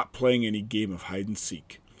I'm not playing any game of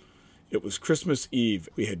hide-and-seek. It was Christmas Eve.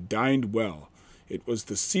 We had dined well. It was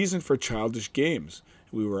the season for childish games.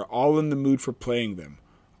 We were all in the mood for playing them.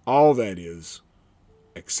 All, that is,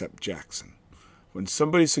 except Jackson. When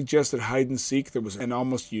somebody suggested hide-and-seek, there was an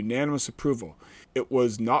almost unanimous approval. It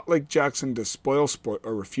was not like Jackson to spoil sport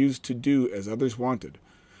or refuse to do as others wanted.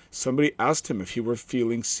 Somebody asked him if he were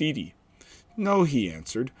feeling seedy. No, he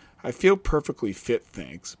answered. I feel perfectly fit,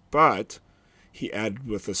 thanks. But, he added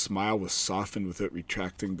with a smile was softened without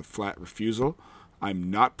retracting the flat refusal,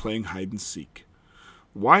 I'm not playing hide-and-seek.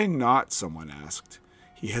 Why not? Someone asked.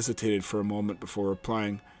 He hesitated for a moment before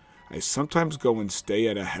replying, I sometimes go and stay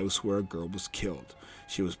at a house where a girl was killed.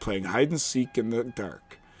 She was playing hide-and-seek in the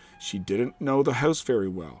dark. She didn't know the house very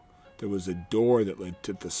well. There was a door that led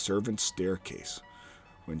to the servants' staircase.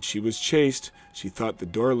 When she was chased, she thought the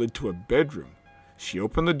door led to a bedroom. She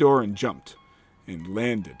opened the door and jumped, and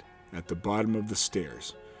landed at the bottom of the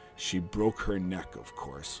stairs. She broke her neck, of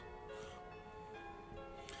course.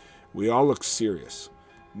 We all looked serious.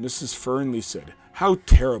 Mrs. Fernley said, How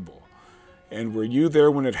terrible! And were you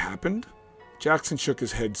there when it happened? Jackson shook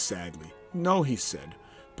his head sadly. No, he said,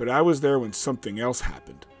 but I was there when something else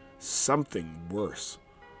happened. Something worse.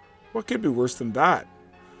 What could be worse than that?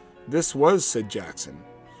 This was, said Jackson.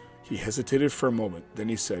 He hesitated for a moment. Then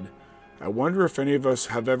he said, I wonder if any of us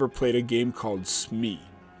have ever played a game called Smee.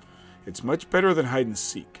 It's much better than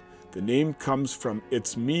hide-and-seek. The name comes from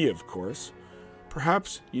It's Me, of course.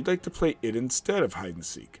 Perhaps you'd like to play it instead of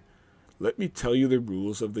hide-and-seek. Let me tell you the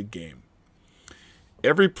rules of the game.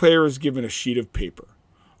 Every player is given a sheet of paper.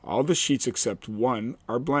 All the sheets except one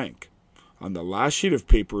are blank. On the last sheet of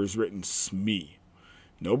paper is written Smee.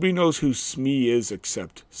 Nobody knows who Smee is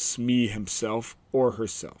except Smee himself or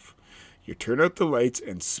herself. You turn out the lights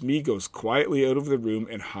and Smee goes quietly out of the room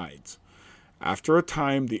and hides. After a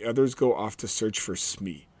time, the others go off to search for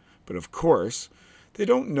Smee. But of course, they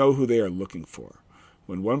don't know who they are looking for.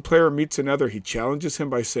 When one player meets another, he challenges him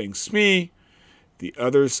by saying, Smee! The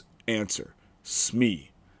others answer,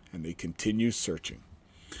 Smee, and they continue searching.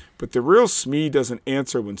 But the real Smee doesn't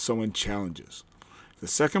answer when someone challenges. The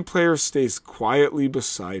second player stays quietly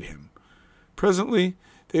beside him. Presently,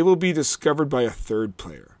 they will be discovered by a third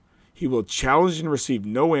player. He will challenge and receive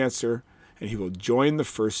no answer, and he will join the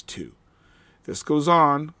first two. This goes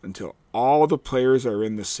on until all the players are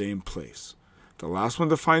in the same place. The last one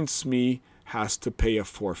to find Smee has to pay a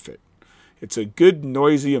forfeit. It's a good,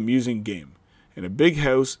 noisy, amusing game. In a big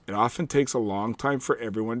house, it often takes a long time for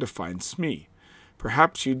everyone to find Smee.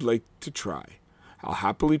 Perhaps you'd like to try. I'll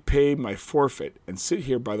happily pay my forfeit and sit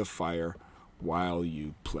here by the fire while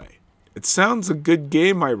you play. It sounds a good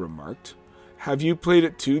game, I remarked. Have you played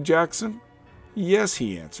it too, Jackson? Yes,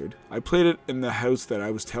 he answered. I played it in the house that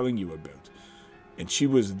I was telling you about. And she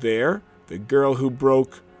was there? The girl who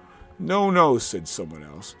broke... No, said someone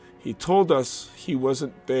else. He told us he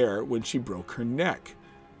wasn't there when she broke her neck.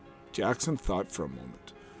 Jackson thought for a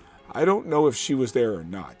moment. I don't know if she was there or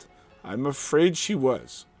not. I'm afraid she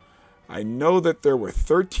was. I know that there were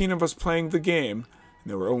 13 of us playing the game, and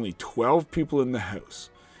there were only 12 people in the house,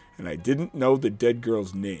 and I didn't know the dead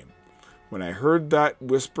girl's name. When I heard that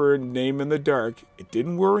whispered name in the dark, it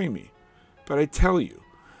didn't worry me. But I tell you,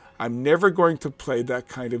 I'm never going to play that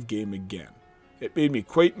kind of game again. It made me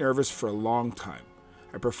quite nervous for a long time.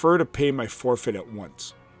 I prefer to pay my forfeit at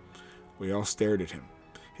once." We all stared at him.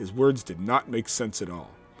 His words did not make sense at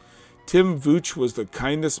all. Tim Vooch was the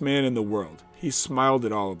kindest man in the world. He smiled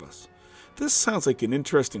at all of us. "This sounds like an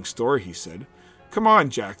interesting story," he said. "Come on,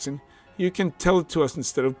 Jackson. You can tell it to us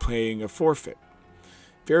instead of paying a forfeit."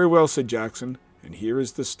 "Very well," said Jackson, and here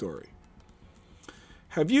is the story.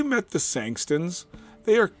 "Have you met the Sangstons?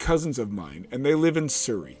 They are cousins of mine, and they live in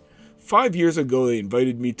Surrey. 5 years ago they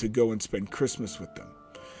invited me to go and spend Christmas with them.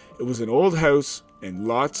 It was an old house and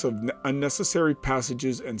lots of unnecessary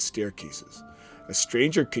passages and staircases. A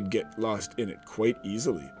stranger could get lost in it quite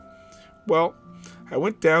easily. Well, I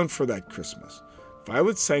went down for that Christmas.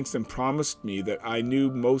 Violet Sangston promised me that I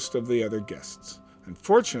knew most of the other guests.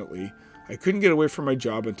 Unfortunately, I couldn't get away from my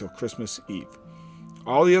job until Christmas Eve.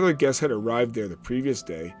 All the other guests had arrived there the previous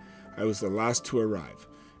day. I was the last to arrive,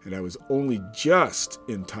 and I was only just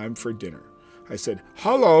in time for dinner. I said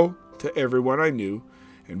hello to everyone I knew,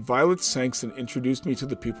 and Violet Sangston introduced me to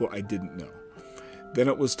the people I didn't know. Then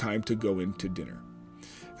it was time to go into dinner.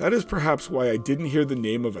 That is perhaps why I didn't hear the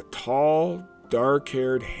name of a tall,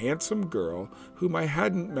 dark-haired, handsome girl whom I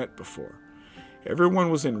hadn't met before. Everyone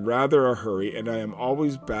was in rather a hurry, and I am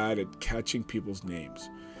always bad at catching people's names.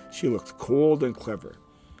 She looked cold and clever.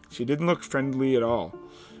 She didn't look friendly at all,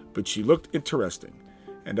 but she looked interesting,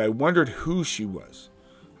 and I wondered who she was.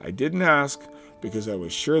 I didn't ask, because I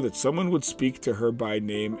was sure that someone would speak to her by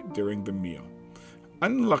name during the meal.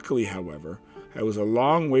 Unluckily, however, I was a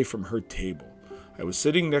long way from her table. I was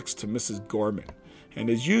sitting next to Mrs. Gorman, and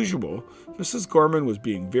as usual, Mrs. Gorman was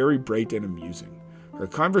being very bright and amusing. Her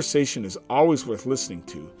conversation is always worth listening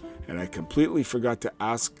to, and I completely forgot to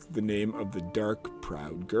ask the name of the dark,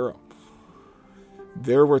 proud girl.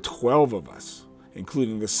 There were 12 of us,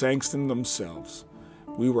 including the Sangston themselves.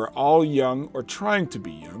 We were all young, or trying to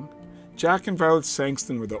be young. Jack and Violet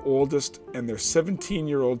Sangston were the oldest, and their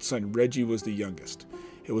 17-year-old son Reggie was the youngest.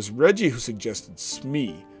 It was Reggie who suggested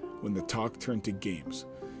Smee when the talk turned to games.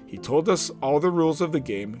 He told us all the rules of the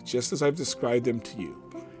game, just as I've described them to you.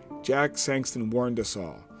 Jack Sangston warned us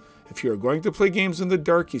all. "If you are going to play games in the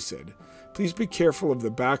dark," he said, "please be careful of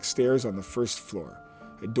the back stairs on the first floor.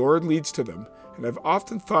 A door leads to them, and I've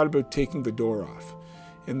often thought about taking the door off.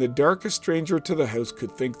 In the dark, a stranger to the house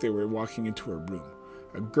could think they were walking into a room.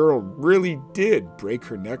 A girl really did break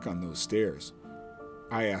her neck on those stairs."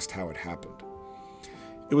 I asked how it happened.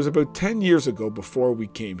 "It was about 10 years ago before we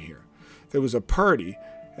came here. There was a party,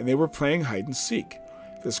 and they were playing hide and seek.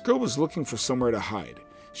 This girl was looking for somewhere to hide.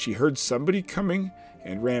 She heard somebody coming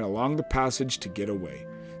and ran along the passage to get away.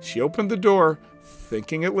 She opened the door,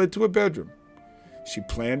 thinking it led to a bedroom. She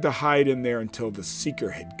planned to hide in there until the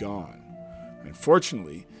seeker had gone.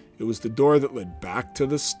 Unfortunately, it was the door that led back to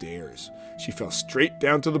the stairs. She fell straight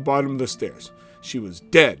down to the bottom of the stairs. She was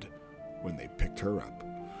dead when they picked her up.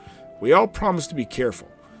 We all promised to be careful.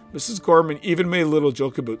 Mrs. Gorman even made a little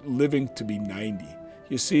joke about living to be 90.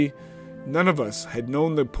 You see, none of us had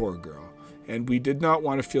known the poor girl, and we did not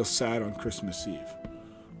want to feel sad on Christmas Eve.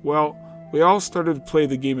 Well, we all started to play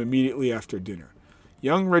the game immediately after dinner.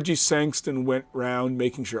 Young Reggie Sangston went round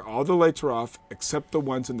making sure all the lights were off except the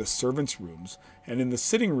ones in the servants' rooms and in the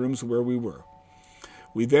sitting rooms where we were.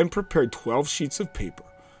 We then prepared 12 sheets of paper.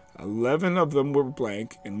 11 of them were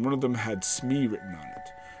blank, and one of them had Smee written on it.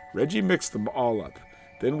 Reggie mixed them all up.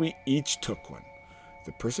 Then we each took one.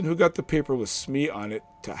 The person who got the paper with Smee on it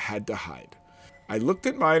had to hide. I looked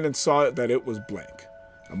at mine and saw that it was blank.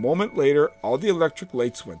 A moment later, all the electric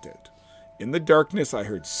lights went out. In the darkness, I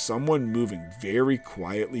heard someone moving very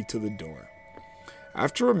quietly to the door.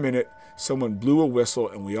 After a minute, someone blew a whistle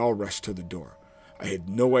and we all rushed to the door. I had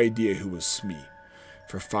no idea who was Smee.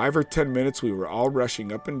 For 5 or 10 minutes, we were all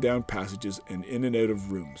rushing up and down passages and in and out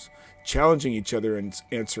of rooms, challenging each other and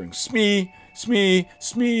answering, "Smee, Smee,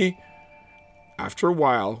 Smee." After a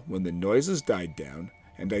while, when the noises died down,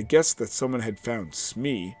 and I guessed that someone had found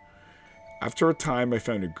Smee, after a time I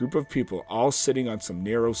found a group of people all sitting on some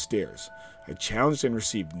narrow stairs. I challenged and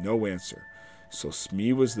received no answer, so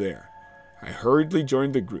Smee was there. I hurriedly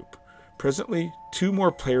joined the group. Presently, 2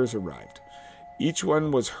 more players arrived. Each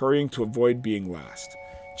one was hurrying to avoid being last.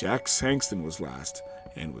 Jack Sangston was last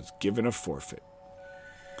and was given a forfeit.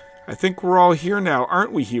 "I think we're all here now,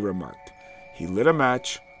 aren't we?" he remarked. He lit a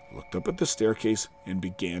match, looked up at the staircase, and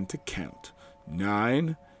began to count.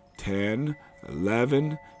 9, 10,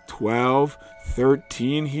 11, 12,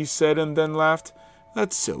 13, he said, and then laughed.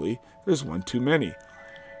 "That's silly. There's one too many."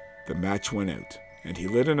 The match went out, and he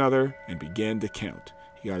lit another and began to count.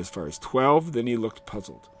 He got as far as 12, then he looked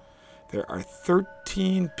puzzled. "There are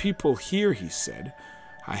 13 people here," he said.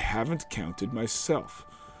 "I haven't counted myself."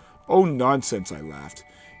 "Oh, nonsense," I laughed.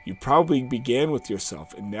 "You probably began with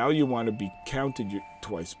yourself, and now you want to be counted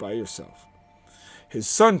twice by yourself." His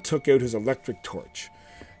son took out his electric torch.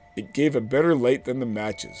 It gave a better light than the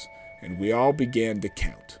matches, and we all began to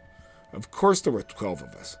count. Of course there were 12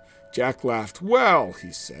 of us. Jack laughed. "Well,"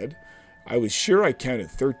 he said, "I was sure I counted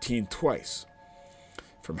 13 twice."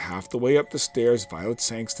 From half the way up the stairs, Violet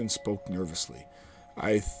Sankston spoke nervously.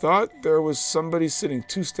 "I thought there was somebody sitting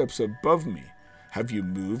 2 steps above me. Have you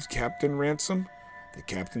moved, Captain Ransom?" The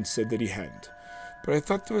captain said that he hadn't. "But I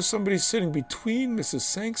thought there was somebody sitting between Mrs.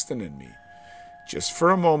 Sankston and me." Just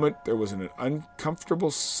for a moment, there was an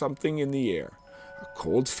uncomfortable something in the air. A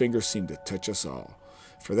cold finger seemed to touch us all.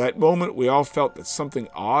 For that moment, we all felt that something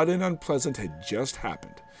odd and unpleasant had just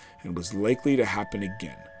happened, and was likely to happen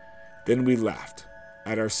again. Then we laughed,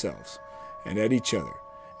 at ourselves, and at each other,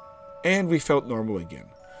 and we felt normal again.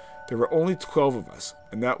 There were only 12 of us,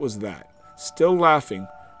 and that was that. Still laughing,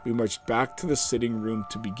 we marched back to the sitting room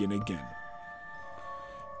to begin again.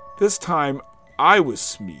 This time, I was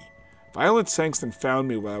Smee. Violet Sankston found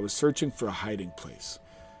me while I was searching for a hiding place.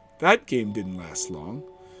 That game didn't last long.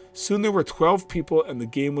 Soon there were 12 people and the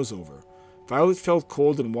game was over. Violet felt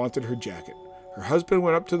cold and wanted her jacket. Her husband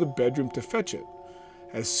went up to the bedroom to fetch it.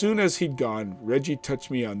 As soon as he'd gone, Reggie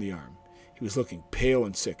touched me on the arm. He was looking pale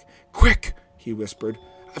and sick. "Quick," he whispered.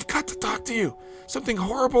 "I've got to talk to you. Something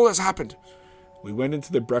horrible has happened." We went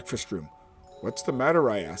into the breakfast room. "What's the matter?"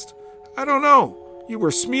 I asked. "I don't know. You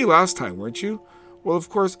were Smee last time, weren't you?" Well, of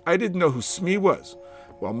course, I didn't know who Smee was.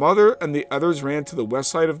 While Mother and the others ran to the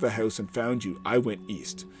west side of the house and found you, I went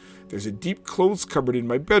east. There's a deep clothes cupboard in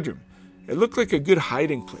my bedroom. It looked like a good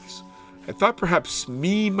hiding place. I thought perhaps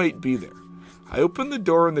Smee might be there. I opened the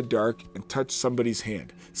door in the dark and touched somebody's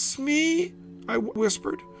hand. "Smee?" I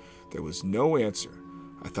whispered. There was no answer.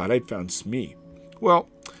 I thought I'd found Smee. Well,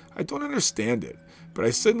 I don't understand it, but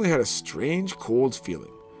I suddenly had a strange cold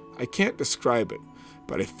feeling. I can't describe it,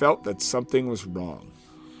 but I felt that something was wrong.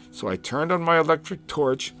 So I turned on my electric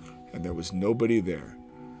torch, and there was nobody there.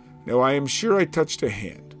 Now I am sure I touched a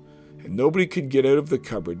hand, and nobody could get out of the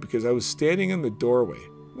cupboard because I was standing in the doorway.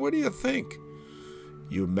 What do you think?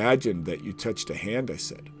 "You imagined that you touched a hand," I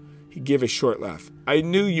said. He gave a short laugh. "I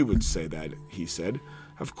knew you would say that," he said.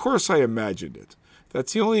 "Of course I imagined it.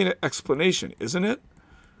 That's the only explanation, isn't it?"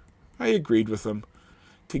 I agreed with him.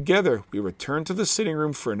 Together, we returned to the sitting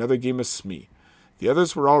room for another game of Smee. The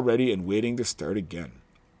others were all ready and waiting to start again.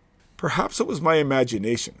 Perhaps it was my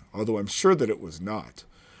imagination, although I'm sure that it was not.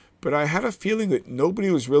 But I had a feeling that nobody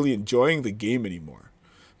was really enjoying the game anymore.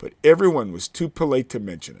 But everyone was too polite to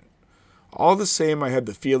mention it. All the same, I had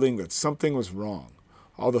the feeling that something was wrong.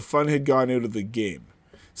 All the fun had gone out of the game.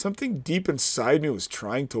 Something deep inside me was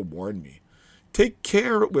trying to warn me. "Take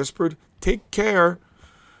care," it whispered. "Take care."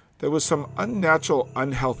 There was some unnatural,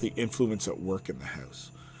 unhealthy influence at work in the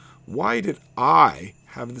house. Why did I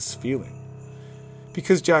have this feeling?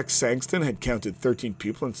 Because Jack Sankston had counted 13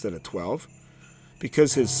 people instead of 12?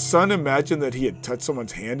 Because his son imagined that he had touched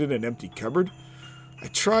someone's hand in an empty cupboard? I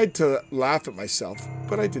tried to laugh at myself,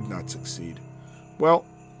 but I did not succeed. Well,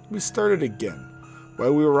 we started again.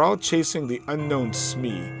 While we were all chasing the unknown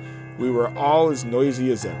Smee, we were all as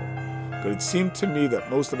noisy as ever. But it seemed to me that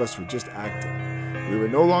most of us were just acting. We were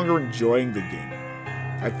no longer enjoying the game.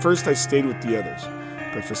 At first I stayed with the others,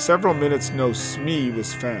 but for several minutes no Smee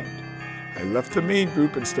was found. I left the main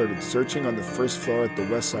group and started searching on the first floor at the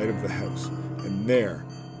west side of the house. And there,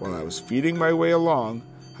 while I was feeding my way along,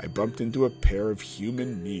 I bumped into a pair of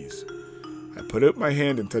human knees. I put out my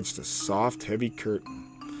hand and touched a soft, heavy curtain.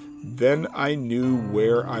 Then I knew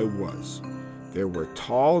where I was. There were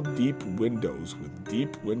tall, deep windows with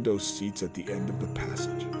deep window seats at the end of the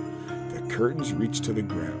passage. The curtains reached to the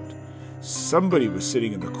ground. Somebody was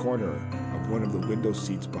sitting in the corner of one of the window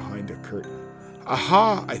seats behind a curtain.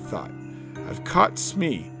 Aha, I thought. I've caught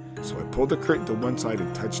Smee. So I pulled the curtain to one side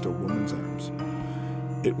and touched a woman's arms.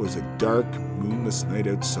 It was a dark, moonless night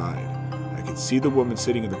outside. I could see the woman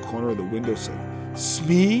sitting in the corner of the window saying,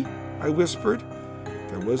 "Smee?" I whispered.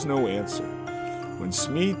 There was no answer. When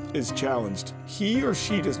Smee is challenged, he or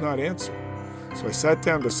she does not answer. So I sat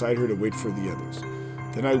down beside her to wait for the others.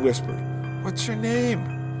 Then I whispered, "What's your name?"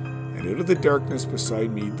 And out of the darkness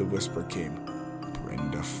beside me, the whisper came,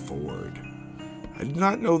 "Brenda Ford." I did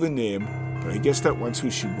not know the name, but I guessed at once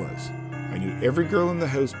who she was. I knew every girl in the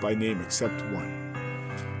house by name except one.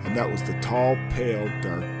 And that was the tall, pale,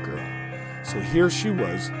 dark girl. So here she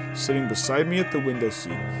was, sitting beside me at the window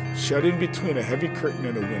seat, shut in between a heavy curtain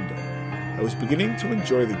and a window. I was beginning to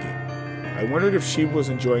enjoy the game. I wondered if she was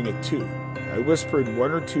enjoying it too. I whispered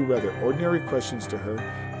one or two rather ordinary questions to her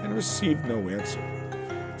and received no answer.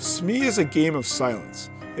 Smee is a game of silence.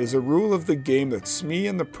 It is a rule of the game that Smee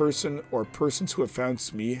and the person or persons who have found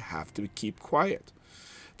Smee have to keep quiet.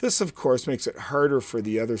 This, of course, makes it harder for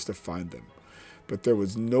the others to find them. But there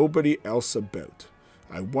was nobody else about.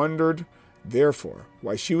 I wondered, therefore,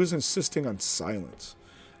 why she was insisting on silence.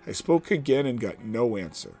 I spoke again and got no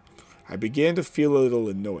answer. I began to feel a little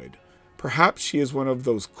annoyed. Perhaps she is one of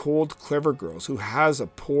those cold, clever girls who has a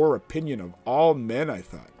poor opinion of all men, I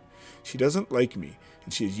thought. She doesn't like me,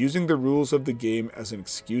 and she is using the rules of the game as an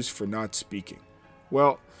excuse for not speaking.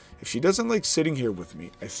 Well, if she doesn't like sitting here with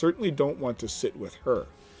me, I certainly don't want to sit with her.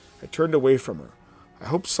 I turned away from her. I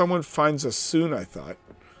hope someone finds us soon, I thought.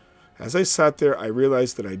 As I sat there, I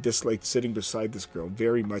realized that I disliked sitting beside this girl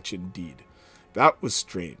very much indeed. That was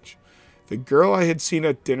strange. The girl I had seen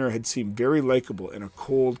at dinner had seemed very likable in a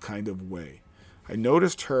cold kind of way. I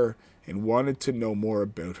noticed her and wanted to know more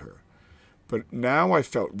about her. But now I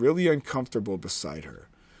felt really uncomfortable beside her.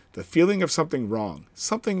 The feeling of something wrong,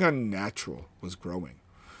 something unnatural, was growing.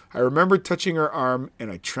 I remembered touching her arm,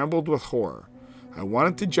 and I trembled with horror. I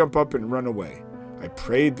wanted to jump up and run away. I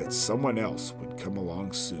prayed that someone else would come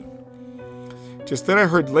along soon. Just then I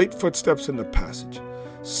heard light footsteps in the passage.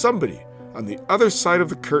 Somebody on the other side of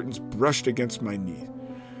the curtains brushed against my knee.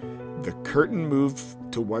 The curtain moved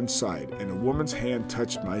to one side, and a woman's hand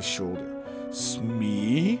touched my shoulder.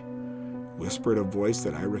 "Smee?" whispered a voice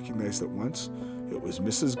that I recognized at once. It was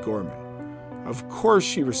Mrs. Gorman. Of course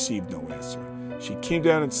she received no answer. She came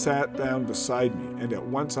down and sat down beside me, and at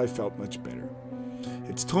once I felt much better.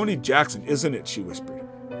 "It's Tony Jackson, isn't it?" she whispered.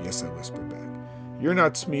 "Yes," I whispered back. "You're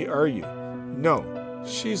not Smee, are you?" "No,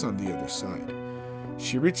 she's on the other side."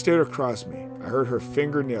 She reached out across me. I heard her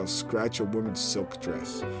fingernails scratch a woman's silk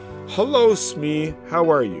dress. "Hello, Smee. How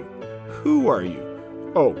are you?" "Who are you?"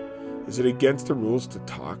 "Oh, is it against the rules to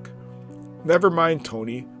talk?" "Never mind,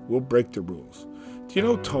 Tony. We'll break the rules. Do you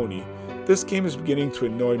know, Tony, this game is beginning to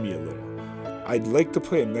annoy me a little. I'd like to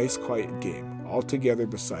play a nice, quiet game, all together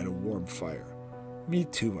beside a warm fire." "Me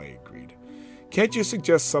too," I agreed. "Can't you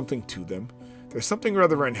suggest something to them? There's something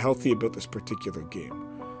rather unhealthy about this particular game.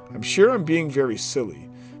 I'm sure I'm being very silly,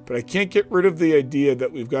 but I can't get rid of the idea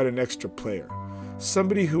that we've got an extra player,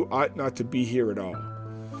 somebody who ought not to be here at all."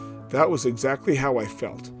 That was exactly how I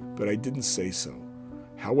felt, but I didn't say so.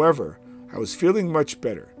 However, I was feeling much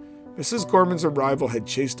better. Mrs. Gorman's arrival had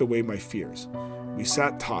chased away my fears. We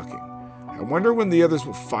sat talking. "I wonder when the others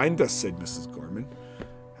will find us," said Mrs. Gorman.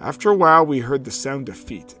 After a while, we heard the sound of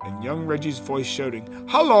feet, and young Reggie's voice shouting,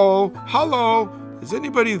 "Hello! Hello! Is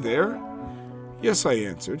anybody there?" "Yes," I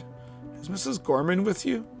answered. "Is Mrs. Gorman with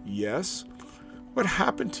you?" "Yes." "What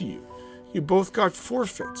happened to you? You both got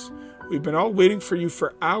forfeits. We've been all waiting for you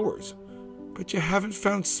for hours." "But you haven't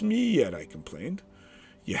found Smee yet," I complained.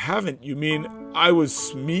 "You haven't? You mean I was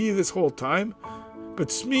Smee this whole time?"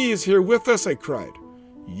 "But Smee is here with us," I cried.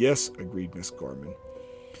 "Yes," agreed Miss Gorman.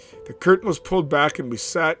 The curtain was pulled back, and we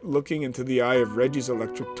sat looking into the eye of Reggie's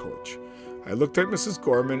electric torch. I looked at Mrs.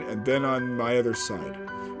 Gorman and then on my other side.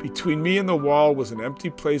 Between me and the wall was an empty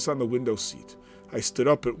place on the window seat. I stood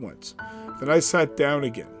up at once. Then I sat down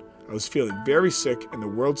again. I was feeling very sick, and the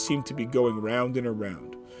world seemed to be going round and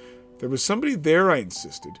around. "There was somebody there," I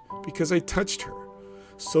insisted, "because I touched her."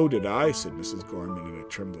 "So did I," said Mrs. Gorman in a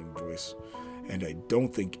trembling voice. "And I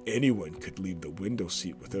don't think anyone could leave the window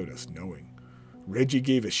seat without us knowing." Reggie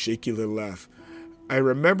gave a shaky little laugh. I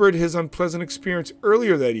remembered his unpleasant experience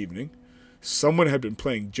earlier that evening. Someone had been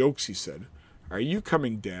playing jokes, he said. "Are you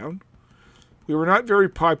coming down?" We were not very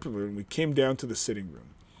popular, and we came down to the sitting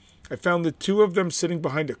room. "I found the two of them sitting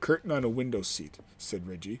behind a curtain on a window seat," said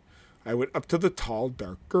Reggie. I went up to the tall,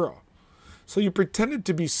 dark girl. "So you pretended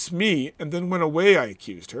to be Smee and then went away," I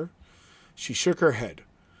accused her. She shook her head.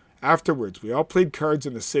 Afterwards, we all played cards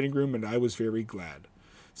in the sitting room, and I was very glad.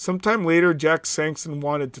 Sometime later, Jack Sankson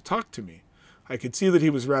wanted to talk to me. I could see that he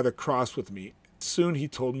was rather cross with me. Soon he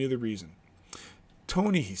told me the reason.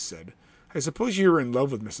 "Tony," he said, "I suppose you are in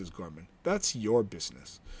love with Mrs. Gorman. That's your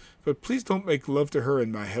business. But please don't make love to her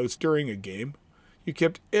in my house during a game. You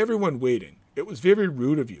kept everyone waiting. It was very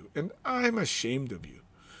rude of you, and I'm ashamed of you."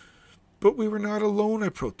 "But we were not alone," I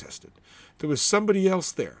protested. "There was somebody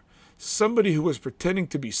else there, somebody who was pretending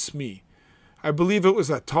to be Smee. I believe it was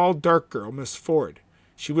that tall, dark girl, Miss Ford.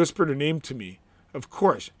 She whispered her name to me. Of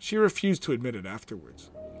course, she refused to admit it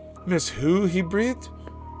afterwards." "Miss who?" he breathed.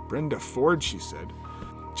 "Brenda Ford," she said.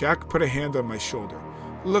 Jack put a hand on my shoulder.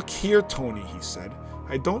 "Look here, Tony," he said.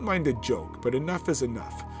 "I don't mind a joke, but enough is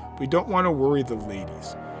enough. We don't want to worry the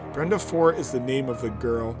ladies. Brenda Ford is the name of the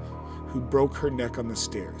girl who broke her neck on the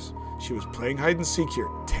stairs. She was playing hide-and-seek here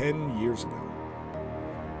 10 years ago."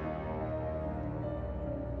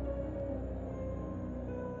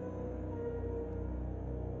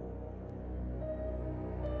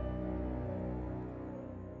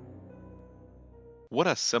 What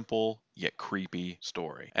a simple yet creepy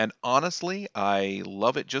story. And honestly, I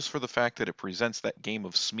love it just for the fact that it presents that game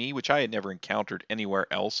of Smee, which I had never encountered anywhere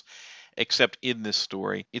else except in this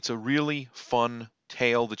story. It's a really fun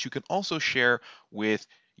tale that you can also share with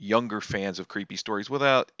younger fans of creepy stories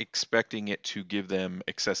without expecting it to give them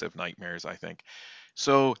excessive nightmares, I think.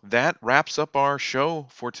 So that wraps up our show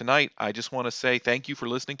for tonight. I just want to say thank you for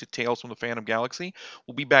listening to Tales from the Phantom Galaxy.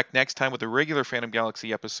 We'll be back next time with a regular Phantom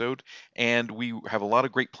Galaxy episode, and we have a lot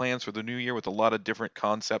of great plans for the new year with a lot of different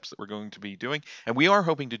concepts that we're going to be doing. And we are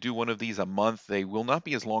hoping to do one of these a month. They will not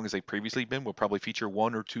be as long as they've previously been. We'll probably feature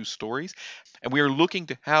 1 or 2 stories. And we are looking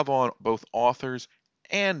to have on both authors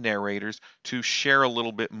and narrators to share a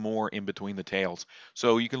little bit more in between the tales.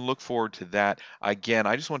 So you can look forward to that. Again,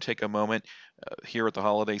 I just want to take a moment here at the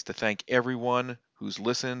holidays to thank everyone who's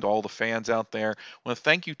listened, all the fans out there. I want to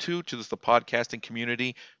thank you too to the podcasting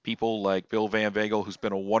community, people like Bill Van Vagel, who's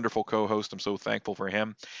been a wonderful co-host. I'm so thankful for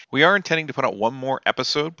him. We are intending to put out one more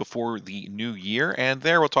episode before the new year, and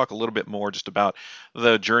there we'll talk a little bit more just about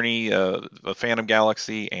the journey of the Phantom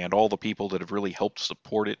Galaxy and all the people that have really helped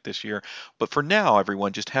support it this year. But for now,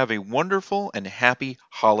 everyone, just have a wonderful and happy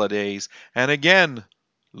holidays. And again,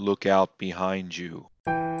 look out behind you.